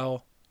playing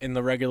well in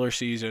the regular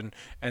season,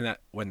 and that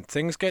when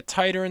things get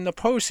tighter in the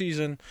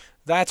postseason,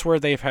 that's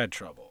where they've had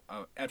trouble.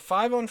 At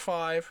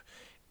 5-on-5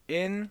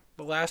 in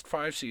the last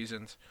 5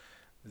 seasons,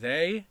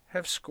 they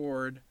have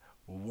scored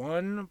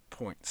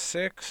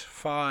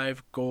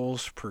 1.65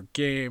 goals per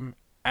game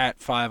at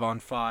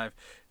 5-on-5.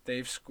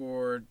 They've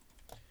scored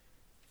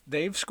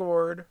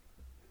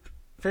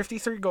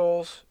 53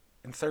 goals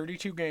in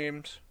 32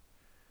 games,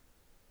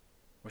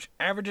 which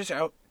averages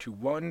out to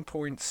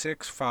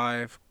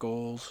 1.65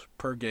 goals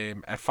per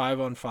game at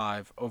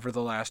 5-on-5 over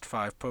the last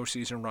 5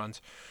 postseason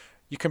runs.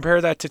 You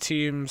compare that to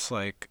teams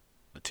like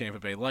the Tampa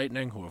Bay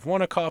Lightning, who have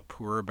won a cup,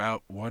 who are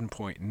about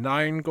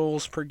 1.9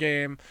 goals per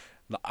game.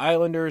 The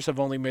Islanders have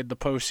only made the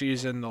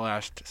postseason the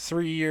last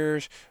 3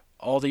 years,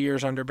 all the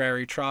years under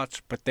Barry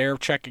Trotz, but they're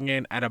checking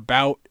in at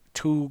about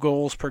 2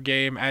 goals per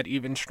game at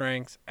even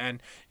strength.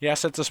 And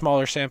yes, it's a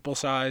smaller sample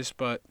size,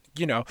 but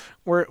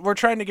we're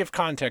trying to give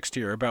context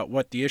here about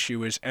what the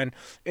issue is, and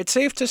it's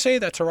safe to say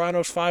that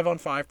Toronto's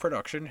 5-on-5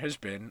 production has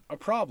been a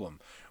problem.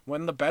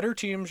 When the better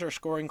teams are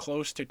scoring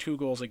close to 2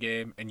 goals a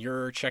game and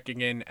you're checking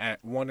in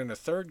at 1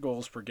 1/3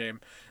 goals per game,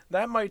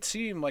 that might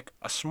seem like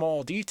a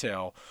small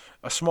detail,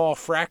 a small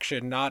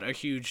fraction, not a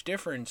huge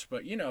difference.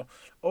 But,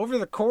 over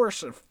the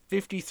course of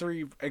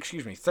 32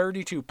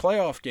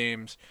 playoff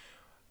games,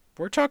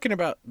 we're talking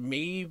about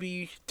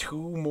maybe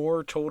 2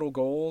 more total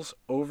goals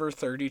over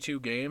 32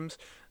 games.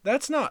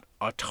 That's not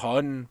a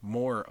ton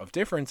more of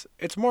difference.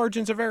 It's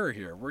margins of error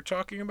here. We're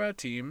talking about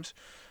different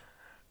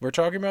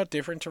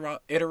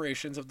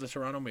iterations of the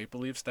Toronto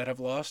Maple Leafs that have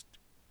lost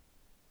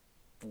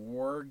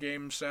 4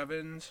 Game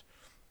 7s.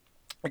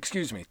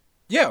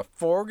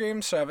 4 Game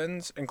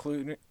 7s,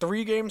 including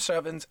 3 Game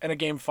 7s and a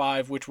Game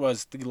 5, which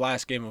was the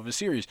last game of a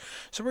series.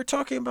 So we're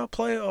talking about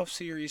playoff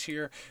series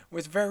here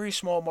with very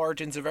small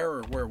margins of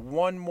error, where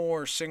one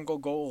more single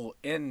goal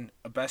in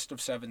a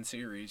best-of-7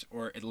 series,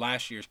 or in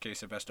last year's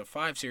case, a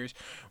best-of-5 series,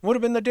 would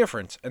have been the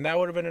difference, and that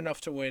would have been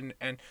enough to win.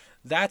 And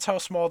that's how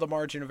small the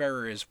margin of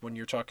error is when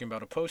you're talking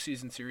about a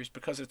postseason series,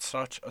 because it's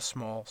such a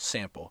small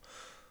sample.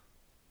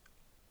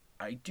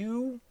 I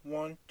do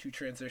want to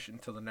transition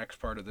to the next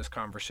part of this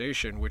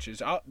conversation, which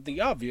is the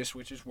obvious,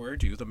 which is where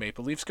do the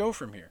Maple Leafs go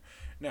from here?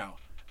 Now,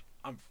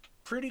 I'm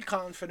pretty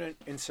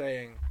confident in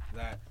saying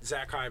that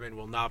Zach Hyman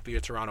will not be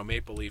a Toronto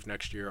Maple Leaf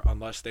next year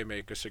unless they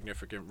make a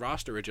significant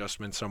roster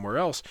adjustment somewhere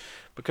else,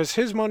 because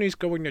his money's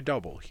going to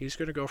double. He's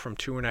going to go from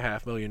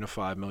 $2.5 million to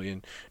 $5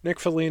 million. Nick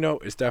Foligno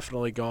is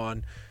definitely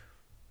gone.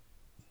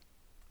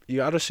 You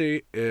got to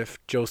see if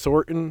Joe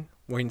Thornton,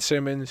 Wayne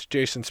Simmons,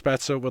 Jason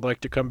Spezza would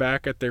like to come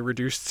back at their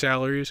reduced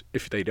salaries.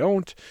 If they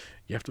don't,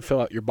 you have to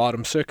fill out your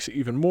bottom 6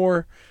 even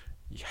more.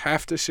 You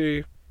have to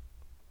see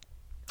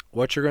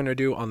what you're going to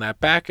do on that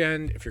back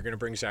end. If you're going to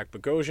bring Zach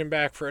Bogosian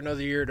back for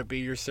another year to be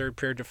your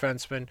third-pair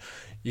defenseman,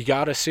 you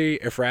got to see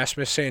if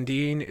Rasmus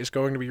Sandin is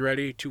going to be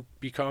ready to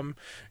become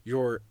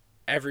your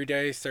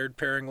everyday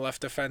third-pairing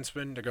left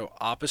defenseman to go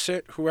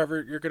opposite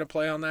whoever you're going to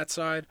play on that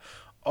side.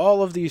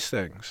 All of these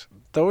things,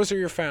 those are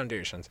your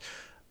foundations.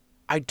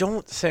 I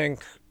don't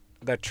think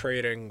that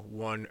trading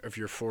one of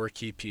your 4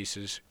 key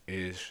pieces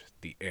is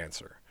the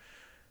answer.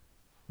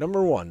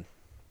 Number 1,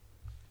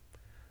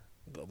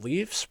 the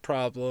Leafs'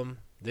 problem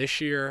this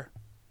year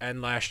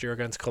and last year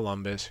against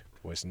Columbus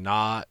was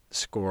not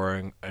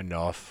scoring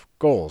enough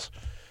goals.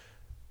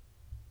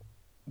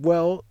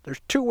 Well,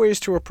 there's 2 ways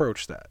to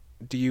approach that.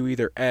 Do you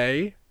either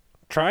A,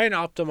 try and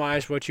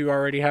optimize what you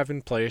already have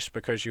in place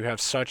because you have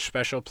such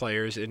special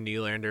players in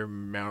Nylander,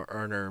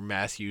 Marner,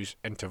 Matthews,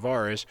 and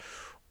Tavares,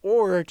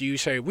 or do you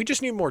say, we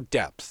just need more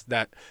depth,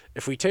 that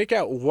if we take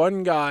out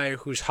one guy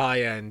who's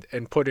high-end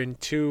and put in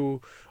 2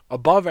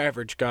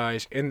 above-average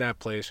guys in that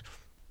place,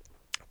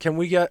 can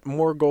we get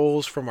more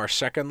goals from our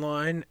second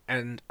line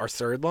and our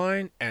third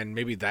line, and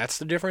maybe that's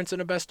the difference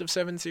in a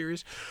best-of-7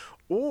 series?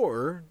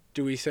 Or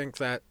do we think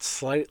that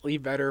slightly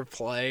better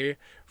play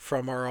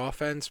from our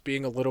offense,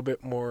 being a little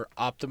bit more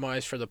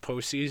optimized for the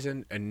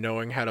postseason and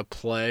knowing how to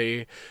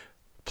play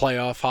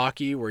playoff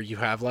hockey where you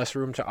have less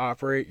room to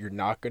operate, you're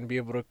not going to be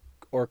able to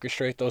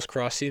orchestrate those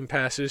cross-seam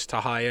passes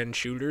to high-end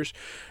shooters?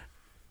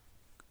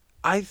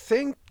 I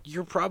think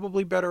you're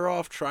probably better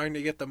off trying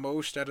to get the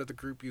most out of the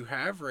group you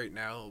have right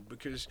now,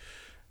 because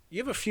you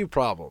have a few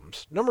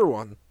problems. Number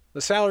 1,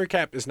 the salary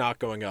cap is not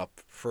going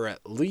up for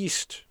at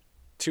least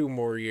 2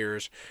 more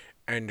years,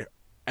 and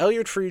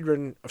Elliot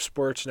Friedman of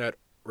Sportsnet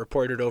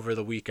reported over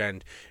the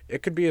weekend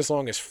it could be as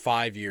long as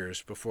 5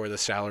 years before the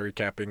salary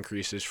cap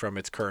increases from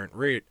its current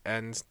rate,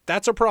 and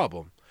that's a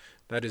problem.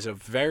 That is a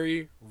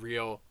very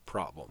real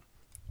problem.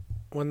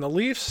 When the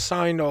Leafs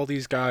signed all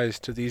these guys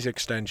to these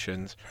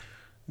extensions,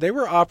 they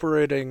were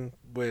operating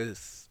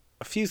with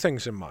a few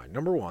things in mind.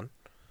 Number 1,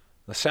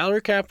 the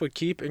salary cap would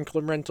keep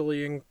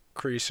incrementally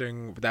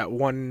increasing that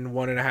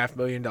 $1.5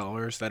 million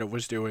that it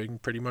was doing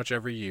pretty much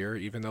every year,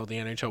 even though the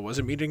NHL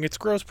wasn't meeting its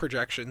growth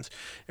projections.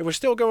 It was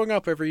still going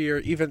up every year,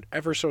 even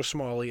ever so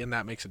smallly, and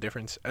that makes a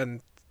difference.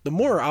 And the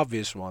more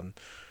obvious one,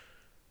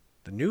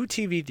 the new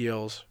TV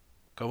deals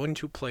go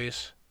into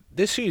place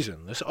this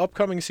season, this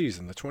upcoming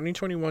season, the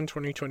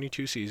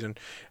 2021-2022 season,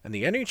 and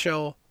the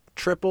NHL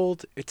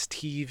tripled its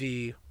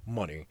TV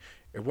money.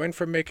 It went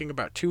from making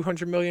about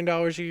 $200 million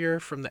a year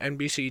from the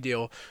NBC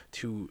deal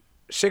to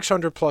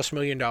 $600+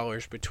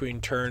 million between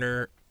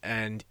Turner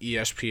and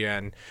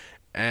ESPN,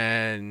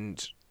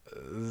 and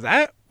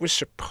that was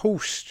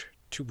supposed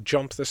to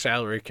jump the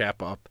salary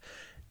cap up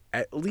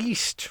at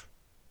least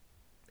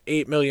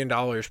 $8 million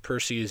per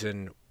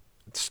season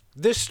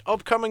this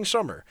upcoming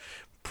summer.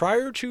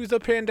 Prior to the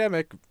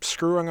pandemic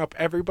screwing up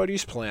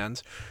everybody's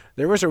plans,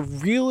 there was a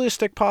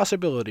realistic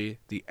possibility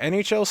the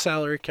NHL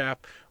salary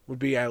cap would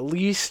be at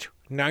least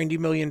 $90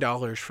 million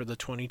for the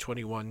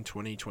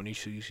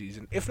 2021-2022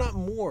 season, if not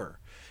more,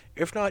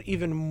 if not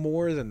even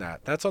more than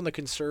that. That's on the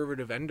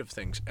conservative end of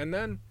things. And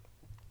then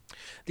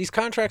these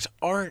contracts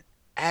aren't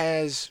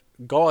as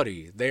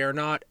gaudy. They are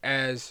not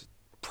as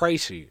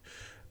pricey.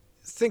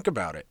 think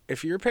about it.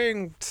 If you're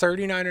paying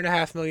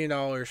 $39.5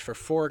 million for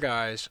 4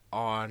 guys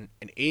on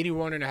an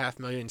 $81.5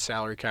 million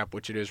salary cap,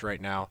 which it is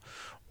right now,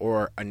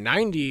 or a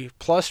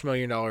 $90+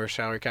 million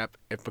salary cap,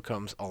 it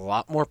becomes a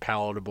lot more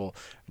palatable,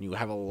 and you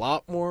have a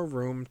lot more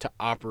room to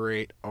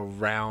operate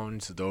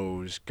around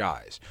those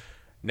guys.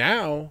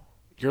 Now,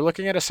 you're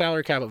looking at a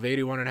salary cap of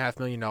 $81.5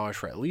 million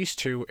for at least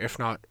 2, if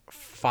not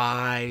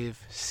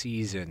 5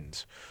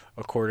 seasons,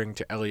 according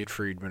to Elliot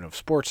Friedman of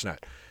Sportsnet.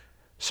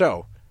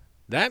 So,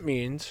 that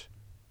means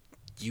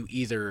you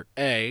either,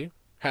 A,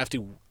 have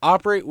to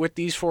operate with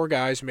these 4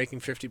 guys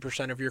making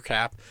 50% of your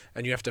cap,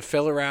 and you have to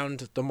fill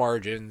around the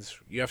margins.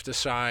 You have to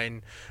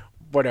sign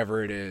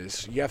whatever it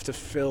is. You have to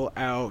fill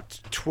out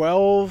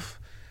 12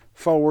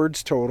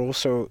 forwards total.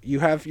 So you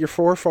have your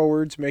 4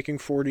 forwards making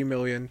 $40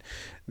 million.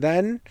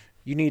 Then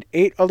you need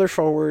 8 other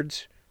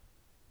forwards,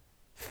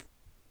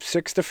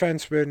 6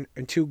 defensemen,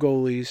 and 2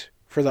 goalies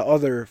for the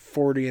other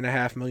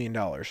 $40.5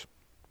 million.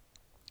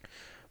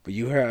 But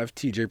you have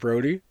TJ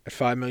Brody at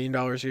 $5 million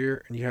a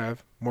year, and you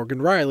have Morgan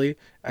Rielly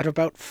at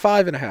about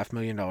 $5.5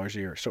 million a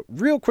year. So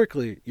real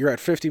quickly, you're at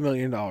 $50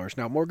 million.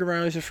 Now, Morgan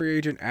Rielly's a free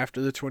agent after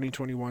the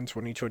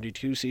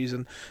 2021-2022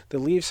 season. The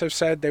Leafs have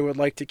said they would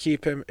like to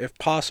keep him if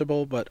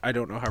possible, but I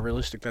don't know how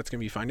realistic that's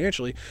going to be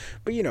financially.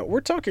 But,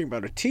 we're talking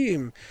about a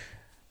team,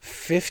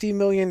 $50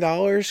 million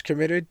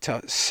committed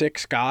to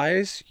 6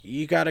 guys.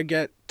 You got to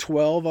get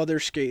 12 other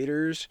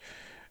skaters,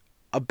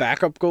 a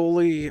backup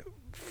goalie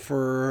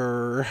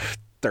for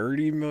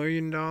 $30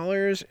 million,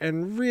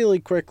 and really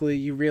quickly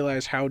you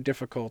realize how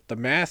difficult the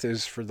math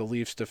is for the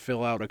Leafs to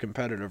fill out a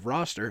competitive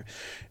roster,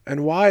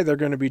 and why they're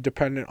going to be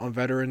dependent on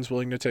veterans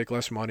willing to take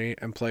less money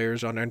and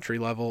players on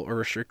entry-level or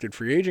restricted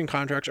free agent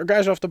contracts, or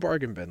guys off the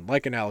bargain bin,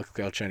 like an Alex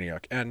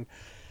Galchenyuk. And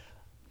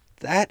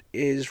that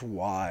is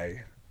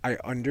why I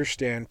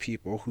understand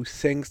people who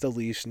think the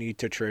Leafs need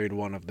to trade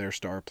one of their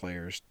star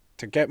players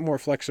to get more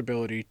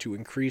flexibility, to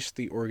increase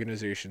the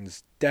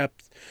organization's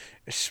depth,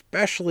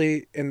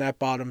 especially in that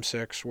bottom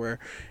 6 where,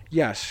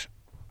 yes,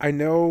 I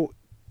know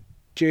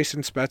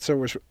Jason Spezza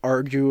was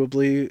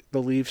arguably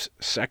the Leafs'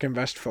 second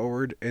best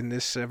forward in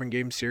this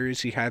 7-game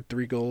series. He had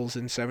 3 goals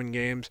in 7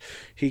 games.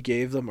 He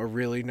gave them a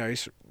really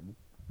nice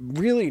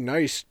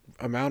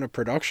amount of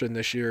production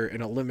this year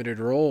in a limited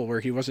role where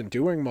he wasn't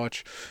doing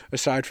much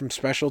aside from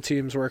special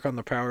teams work on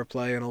the power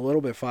play and a little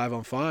bit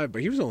 5-on-5,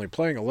 but he was only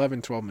playing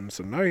 11-12 minutes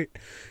a night.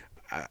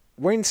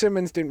 Wayne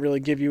Simmons didn't really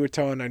give you a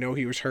ton. I know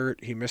he was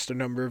hurt. He missed a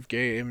number of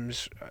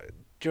games.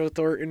 Joe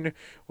Thornton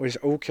was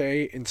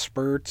okay in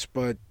spurts,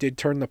 but did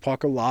turn the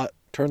puck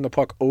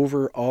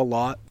over a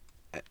lot.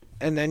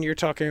 And then you're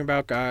talking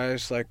about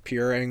guys like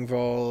Pierre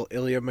Engvall,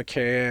 Ilya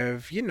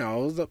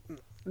Mikheyev,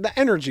 the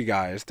energy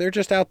guys. They're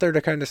just out there to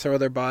kind of throw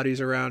their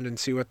bodies around and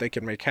see what they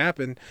can make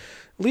happen.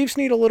 Leafs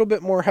need a little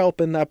bit more help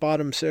in that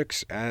bottom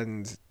 6,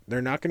 and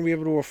they're not going to be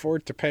able to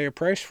afford to pay a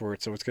price for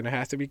it. So it's going to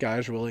have to be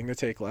guys willing to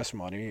take less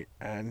money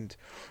and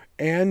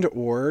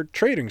or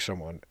trading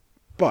someone.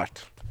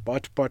 But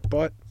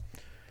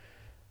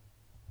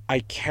I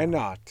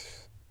cannot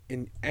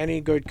in any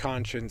good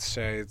conscience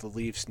say the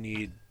Leafs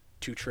need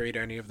to trade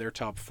any of their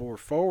top 4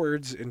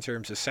 forwards in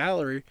terms of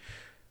salary,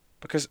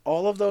 because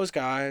all of those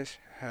guys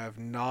have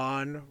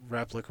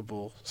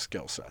non-replicable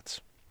skill sets.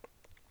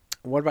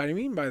 What I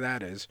mean by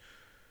that is,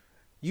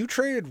 you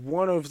traded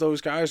one of those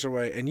guys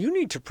away, and you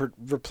need to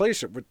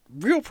replace it with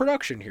real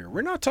production here.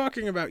 We're not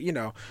talking about,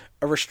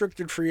 a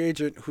restricted free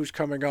agent who's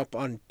coming up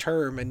on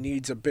term and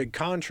needs a big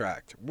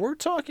contract. We're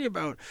talking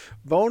about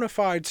bona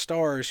fide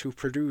stars who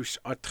produce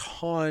a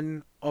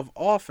ton of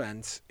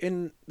offense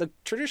in the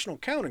traditional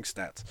counting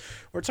stats.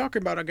 We're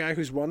talking about a guy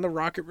who's won the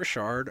Rocket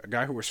Richard, a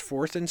guy who was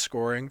 4th in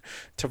scoring,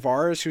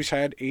 Tavares who's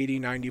had 80,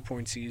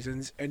 90-point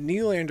seasons, and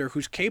Nylander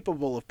who's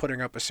capable of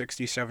putting up a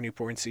 60,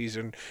 70-point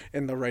season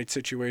in the right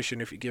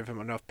situation if you give him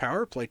enough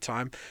power play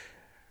time.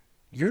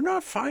 You're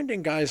not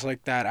finding guys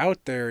like that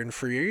out there in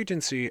free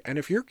agency, and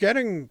if you're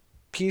getting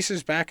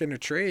pieces back in a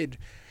trade,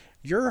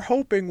 you're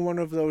hoping one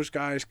of those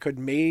guys could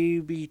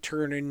maybe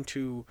turn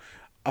into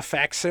a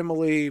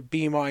facsimile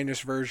B-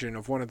 version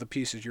of one of the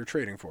pieces you're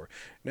trading for.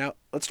 Now,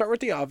 let's start with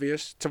the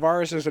obvious.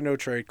 Tavares has a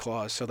no-trade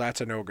clause, so that's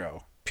a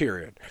no-go,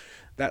 period.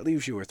 That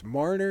leaves you with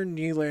Marner,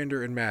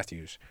 Nylander, and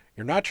Matthews.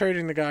 You're not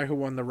trading the guy who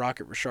won the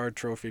Rocket Richard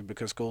trophy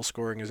because goal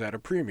scoring is at a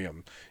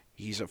premium.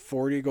 He's a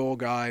 40-goal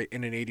guy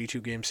in an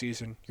 82-game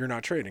season. You're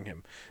not trading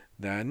him.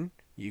 Then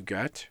you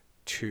get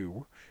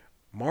 2,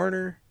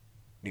 Marner,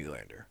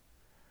 Nylander.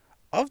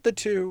 Of the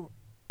 2,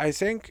 I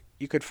think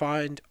you could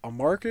find a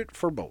market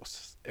for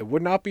both. It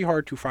would not be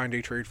hard to find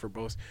a trade for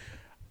both.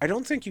 I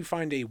don't think you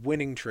find a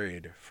winning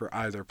trade for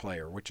either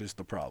player, which is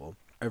the problem.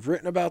 I've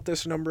written about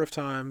this a number of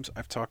times.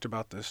 I've talked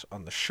about this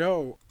on the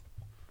show.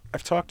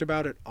 I've talked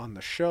about it on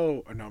the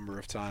show a number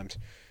of times.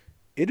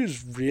 It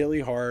is really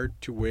hard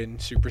to win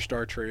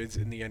superstar trades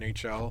in the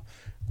NHL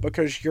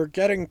because you're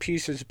getting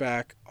pieces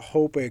back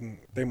hoping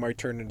they might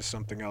turn into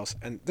something else.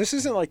 And this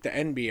isn't like the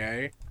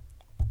NBA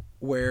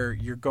where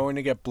you're going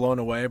to get blown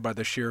away by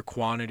the sheer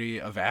quantity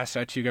of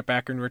assets you get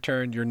back in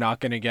return. You're not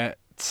going to get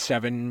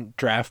 7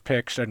 draft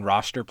picks and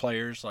roster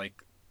players like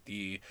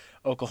the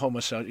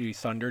Oklahoma City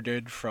Thunder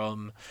did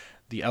from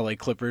the LA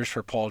Clippers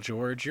for Paul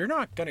George, you're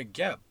not going to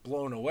get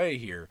blown away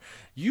here.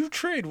 You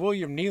trade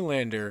William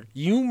Nylander,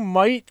 you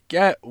might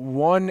get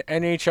one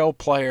NHL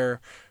player,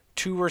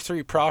 2 or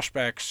 3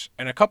 prospects,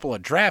 and a couple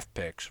of draft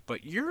picks,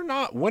 but you're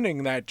not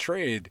winning that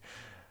trade.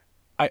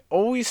 I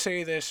always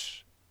say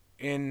this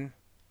in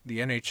the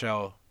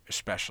NHL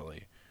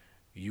especially.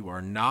 You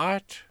are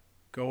not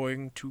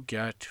going to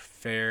get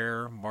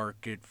fair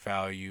market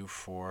value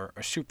for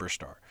a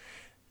superstar.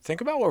 Think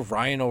about what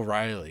Ryan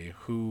O'Reilly,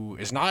 who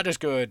is not as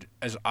good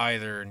as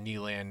either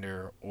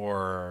Nylander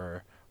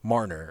or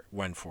Marner,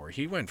 went for.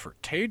 He went for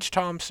Tage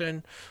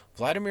Thompson,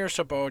 Vladimir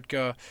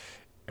Sobotka,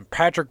 and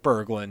Patrick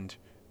Berglund,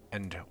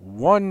 and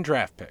 1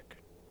 draft pick.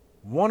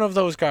 One of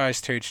those guys,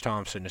 Tage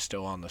Thompson, is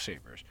still on the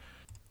Sabres.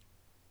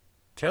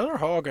 Taylor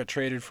Hall got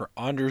traded for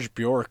Anders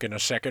Bjork in a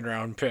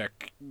second-round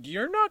pick.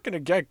 You're not going to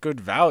get good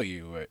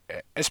value,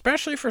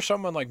 especially for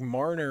someone like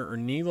Marner or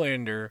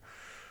Nylander,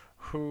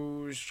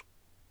 who's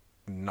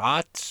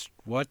not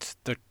what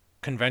the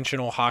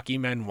conventional hockey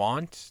men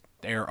want.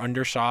 They're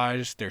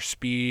undersized, their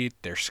speed,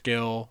 their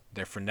skill,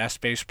 they're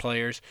finesse-based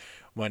players.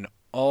 When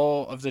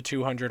all of the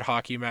 200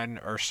 hockey men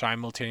are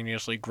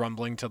simultaneously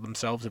grumbling to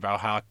themselves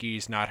about hockey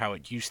is not how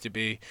it used to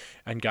be,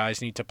 and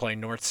guys need to play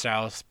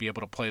north-south, be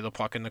able to play the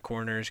puck in the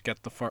corners,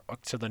 get the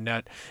puck to the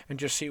net, and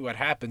just see what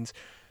happens.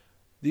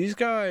 These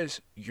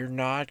guys, you're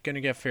not going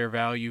to get fair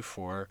value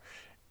for.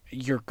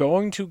 You're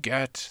going to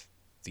get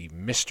the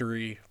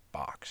mystery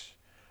box.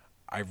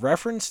 I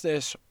reference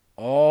this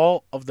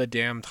all of the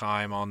damn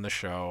time on the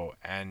show,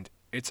 and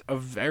it's a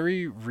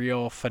very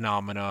real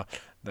phenomena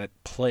that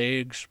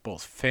plagues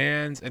both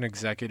fans and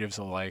executives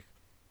alike.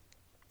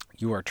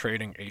 You are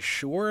trading a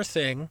sure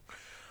thing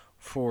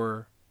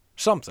for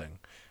something.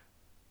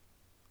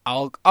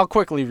 I'll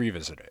quickly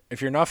revisit it.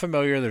 If you're not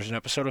familiar, there's an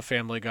episode of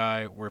Family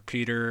Guy where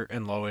Peter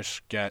and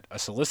Lois get a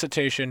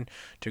solicitation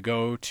to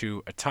go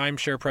to a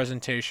timeshare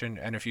presentation,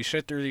 and if you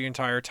sit through the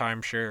entire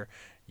timeshare,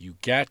 you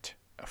get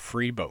a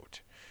free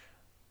boat.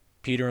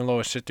 Peter and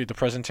Lois sit through the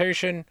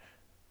presentation.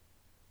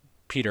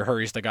 Peter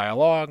hurries the guy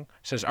along,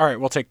 says, all right,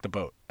 we'll take the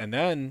boat. And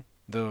then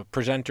the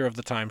presenter of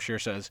the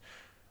timeshare says,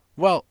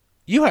 well,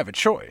 you have a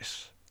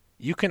choice.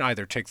 You can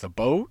either take the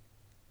boat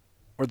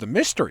or the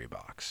mystery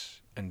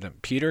box. And then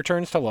Peter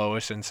turns to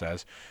Lois and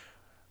says,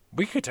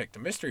 we could take the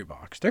mystery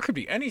box. There could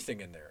be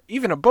anything in there,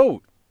 even a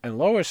boat. And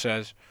Lois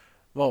says,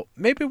 well,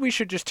 maybe we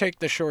should just take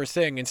the sure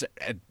thing.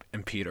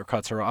 And Peter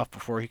cuts her off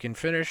before he can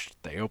finish.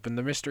 They open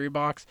the mystery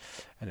box,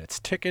 and it's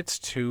tickets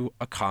to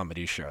a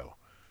comedy show.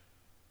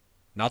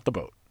 Not the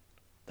boat.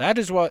 That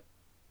is what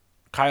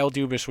Kyle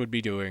Dubas would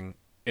be doing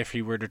if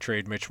he were to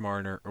trade Mitch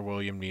Marner or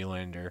William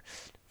Nylander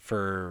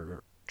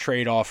for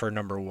trade offer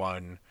number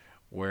 1,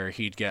 where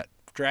he'd get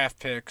draft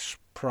picks,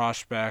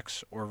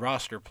 prospects, or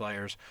roster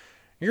players.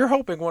 You're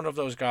hoping one of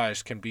those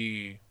guys can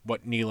be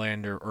what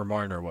Nylander or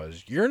Marner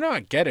was. You're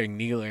not getting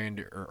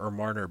Nylander or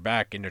Marner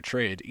back in a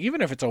trade,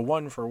 even if it's a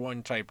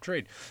 1-for-1 type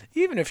trade.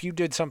 Even if you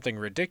did something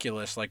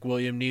ridiculous like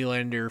William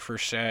Nylander for,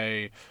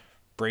 say,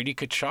 Brady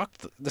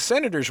Tkachuk, the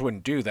Senators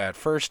wouldn't do that,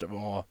 first of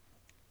all.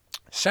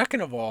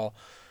 Second of all,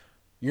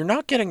 you're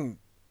not getting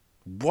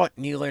what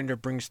Nylander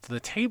brings to the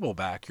table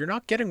back. You're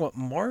not getting what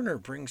Marner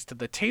brings to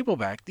the table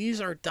back. These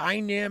are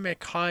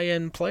dynamic,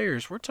 high-end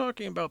players. We're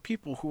talking about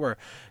people who are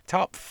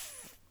top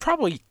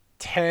probably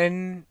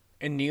 10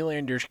 in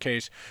Nylander's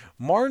case.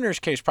 Marner's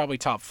case, probably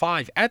top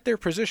 5 at their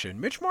position.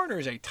 Mitch Marner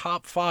is a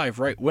top 5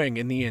 right wing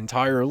in the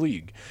entire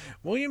league.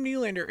 William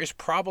Nylander is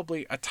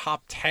probably a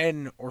top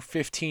 10 or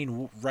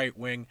 15 right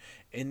wing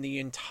in the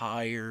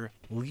entire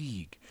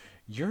league.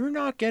 You're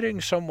not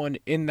getting someone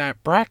in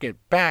that bracket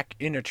back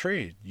in a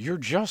trade. You're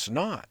just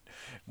not.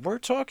 We're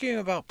talking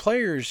about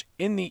players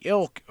in the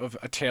ilk of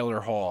a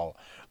Taylor Hall,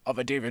 of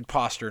a David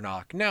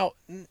Pastrnak. Now,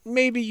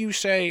 maybe you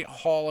say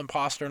Hall and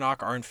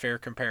Pastrnak aren't fair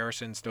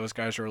comparisons. Those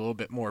guys are a little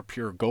bit more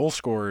pure goal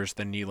scorers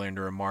than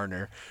Nylander and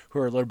Marner, who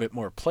are a little bit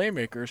more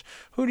playmakers.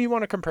 Who do you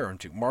want to compare them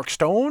to? Mark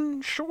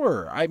Stone?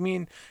 Sure. I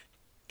mean,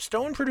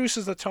 Stone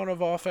produces a ton of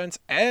offense,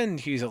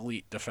 and he's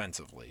elite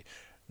defensively.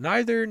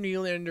 Neither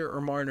Nylander or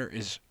Marner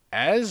is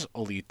as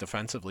elite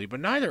defensively, but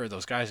neither of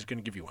those guys is going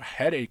to give you a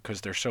headache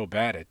because they're so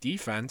bad at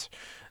defense.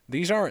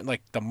 These aren't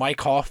like the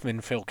Mike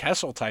Hoffman, Phil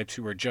Kessel types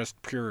who are just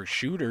pure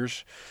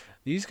shooters.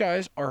 These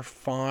guys are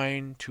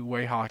fine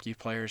two-way hockey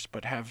players,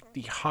 but have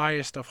the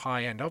highest of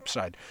high-end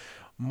upside.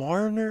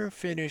 Marner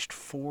finished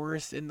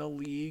 4th in the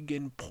league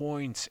in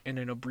points in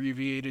an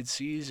abbreviated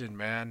season,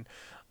 man.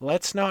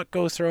 Let's not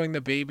go throwing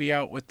the baby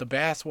out with the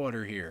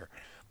bathwater here.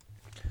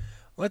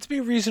 Let's be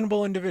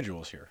reasonable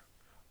individuals here.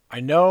 I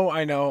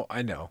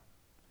know.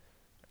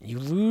 You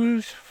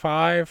lose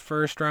 5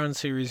 first-round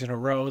series in a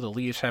row. The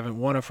Leafs haven't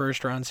won a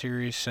first-round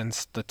series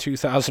since the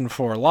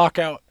 2004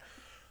 lockout.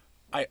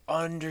 I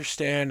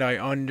understand.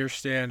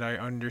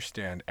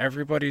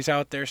 Everybody's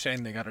out there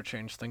saying they got to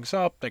change things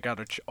up. They got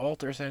to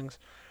alter things.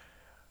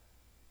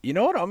 You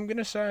know what I'm going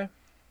to say?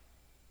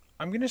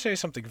 I'm going to say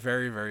something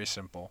very, very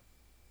simple.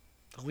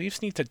 The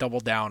Leafs need to double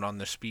down on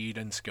the speed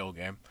and skill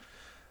game.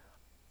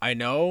 I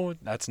know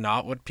that's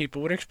not what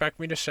people would expect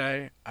me to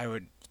say.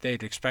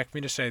 They'd expect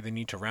me to say they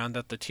need to round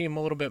out the team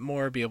a little bit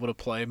more, be able to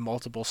play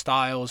multiple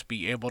styles,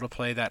 be able to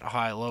play that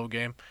high-low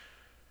game.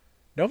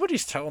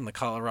 Nobody's telling the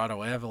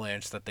Colorado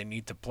Avalanche that they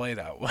need to play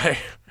that way.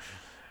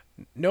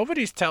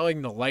 Nobody's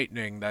telling the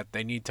Lightning that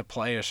they need to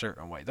play a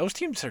certain way. Those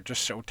teams are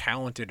just so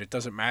talented, it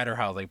doesn't matter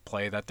how they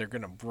play, that they're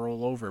going to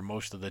roll over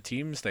most of the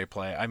teams they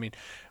play. I mean,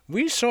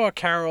 we saw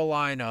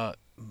Carolina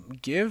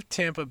give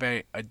Tampa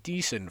Bay a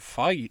decent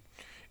fight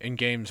in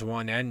games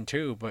 1 and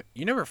 2, but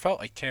you never felt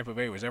like Tampa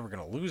Bay was ever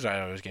going to lose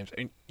out of those games.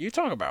 And you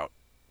talk about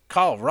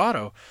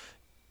Colorado.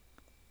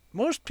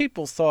 Most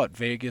people thought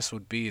Vegas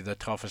would be the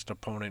toughest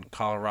opponent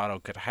Colorado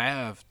could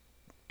have,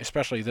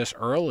 especially this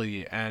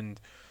early, and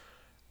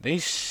they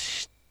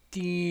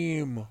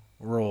steamrolled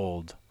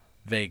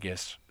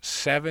Vegas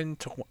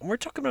 7-1. We're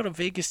talking about a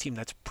Vegas team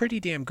that's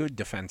pretty damn good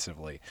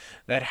defensively,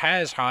 that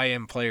has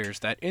high-end players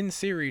that, in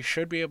theory,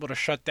 should be able to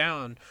shut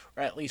down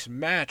or at least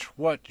match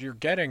what you're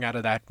getting out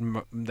of that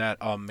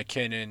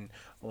McKinnon,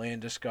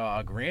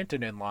 Landeskog,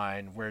 Rantanen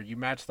line, where you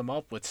match them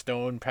up with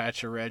Stone,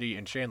 Pacioretty,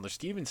 and Chandler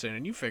Stevenson,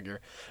 and you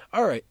figure,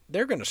 all right,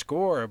 they're going to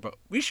score, but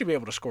we should be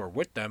able to score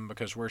with them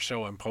because we're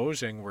so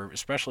imposing. We're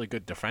especially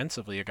good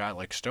defensively, a guy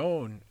like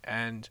Stone,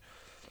 and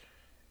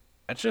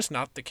that's just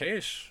not the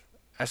case.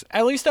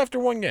 At least after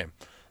one game.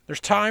 There's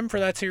time for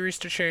that series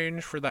to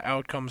change, for the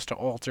outcomes to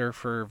alter,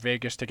 for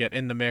Vegas to get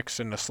in the mix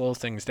and to slow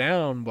things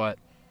down, but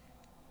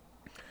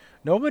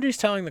nobody's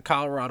telling the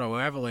Colorado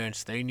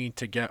Avalanche they need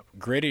to get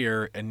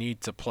grittier and need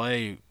to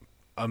play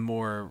a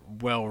more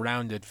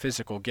well-rounded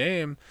physical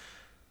game,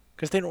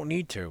 because they don't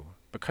need to,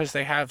 because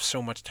they have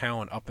so much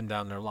talent up and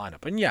down their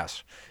lineup. And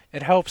yes,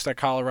 it helps that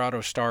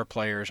Colorado star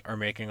players are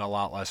making a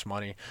lot less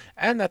money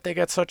and that they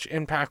get such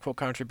impactful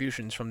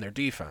contributions from their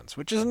defense,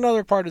 which is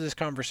another part of this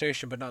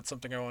conversation, but not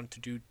something I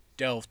wanted to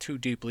delve too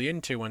deeply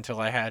into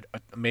until I had a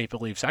Maple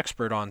Leafs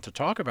expert on to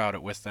talk about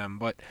it with them.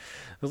 But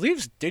the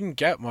Leafs didn't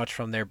get much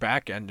from their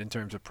back end in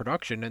terms of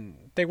production,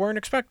 and they weren't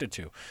expected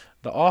to.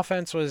 The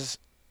offense was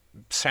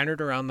centered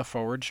around the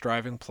forwards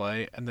driving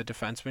play and the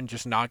defensemen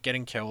just not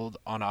getting killed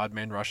on odd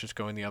man rushes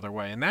going the other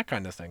way and that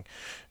kind of thing.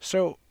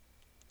 So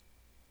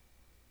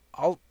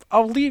I'll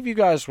leave you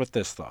guys with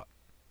this thought.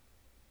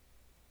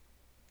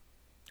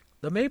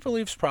 The Maple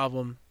Leafs'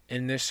 problem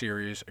in this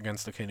series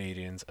against the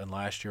Canadiens and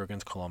last year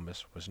against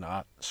Columbus was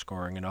not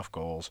scoring enough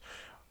goals.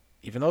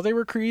 Even though they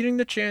were creating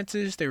the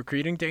chances, they were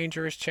creating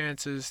dangerous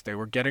chances, they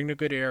were getting to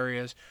good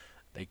areas,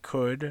 they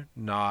could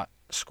not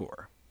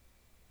score.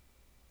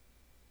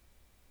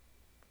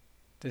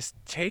 This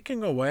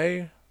taking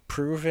away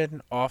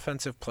proven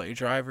offensive play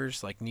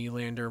drivers like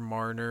Nylander,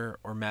 Marner,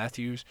 or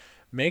Matthews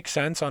makes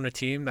sense on a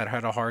team that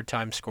had a hard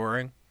time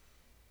scoring?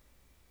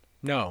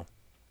 No,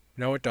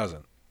 it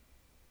doesn't.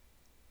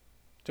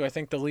 Do I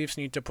think the Leafs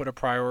need to put a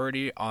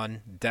priority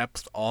on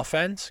depth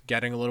offense,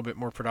 getting a little bit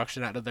more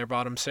production out of their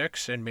bottom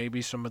six and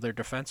maybe some of their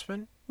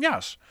defensemen?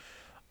 Yes.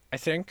 I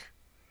think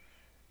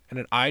in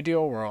an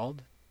ideal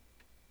world,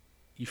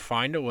 you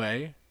find a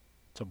way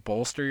to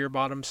bolster your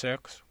bottom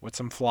six with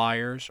some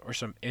flyers or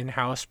some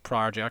in-house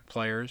project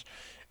players,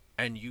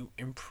 and you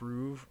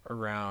improve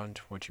around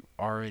what you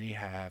already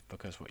have,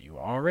 because what you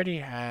already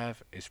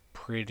have is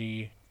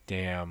pretty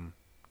damn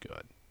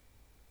good.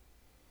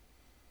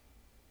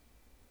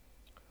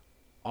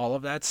 All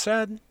of that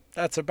said,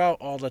 that's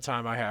about all the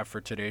time I have for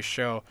today's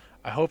show.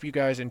 I hope you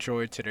guys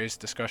enjoyed today's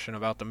discussion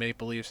about the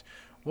Maple Leafs.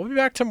 We'll be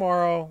back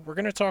tomorrow. We're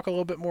going to talk a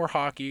little bit more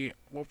hockey.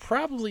 We'll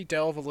probably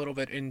delve a little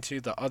bit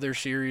into the other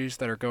series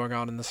that are going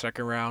on in the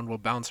second round. We'll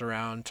bounce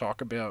around,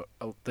 talk about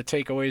the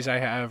takeaways I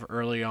have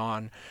early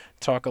on,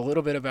 talk a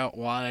little bit about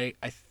why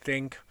I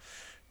think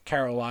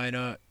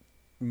Carolina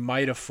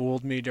might have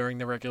fooled me during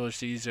the regular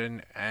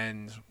season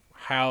and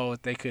how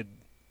they could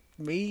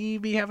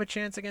maybe have a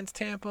chance against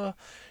Tampa.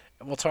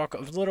 We'll talk a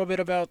little bit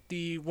about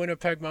the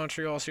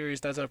Winnipeg-Montreal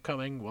series that's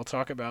upcoming. We'll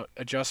talk about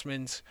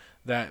adjustments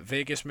that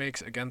Vegas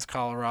makes against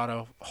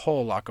Colorado. A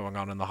whole lot going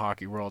on in the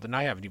hockey world, and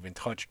I haven't even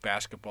touched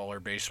basketball or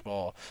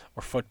baseball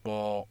or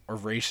football or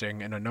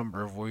racing in a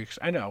number of weeks.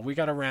 I know, we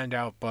got to round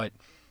out, but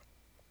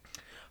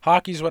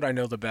hockey's what I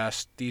know the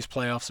best. These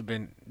playoffs have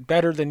been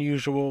better than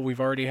usual. We've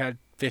already had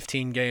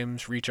 15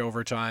 games reach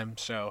overtime,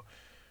 so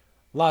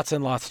lots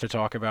and lots to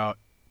talk about.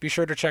 Be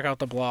sure to check out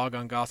the blog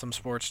on Gotham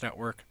Sports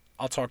Network.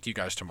 I'll talk to you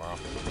guys tomorrow.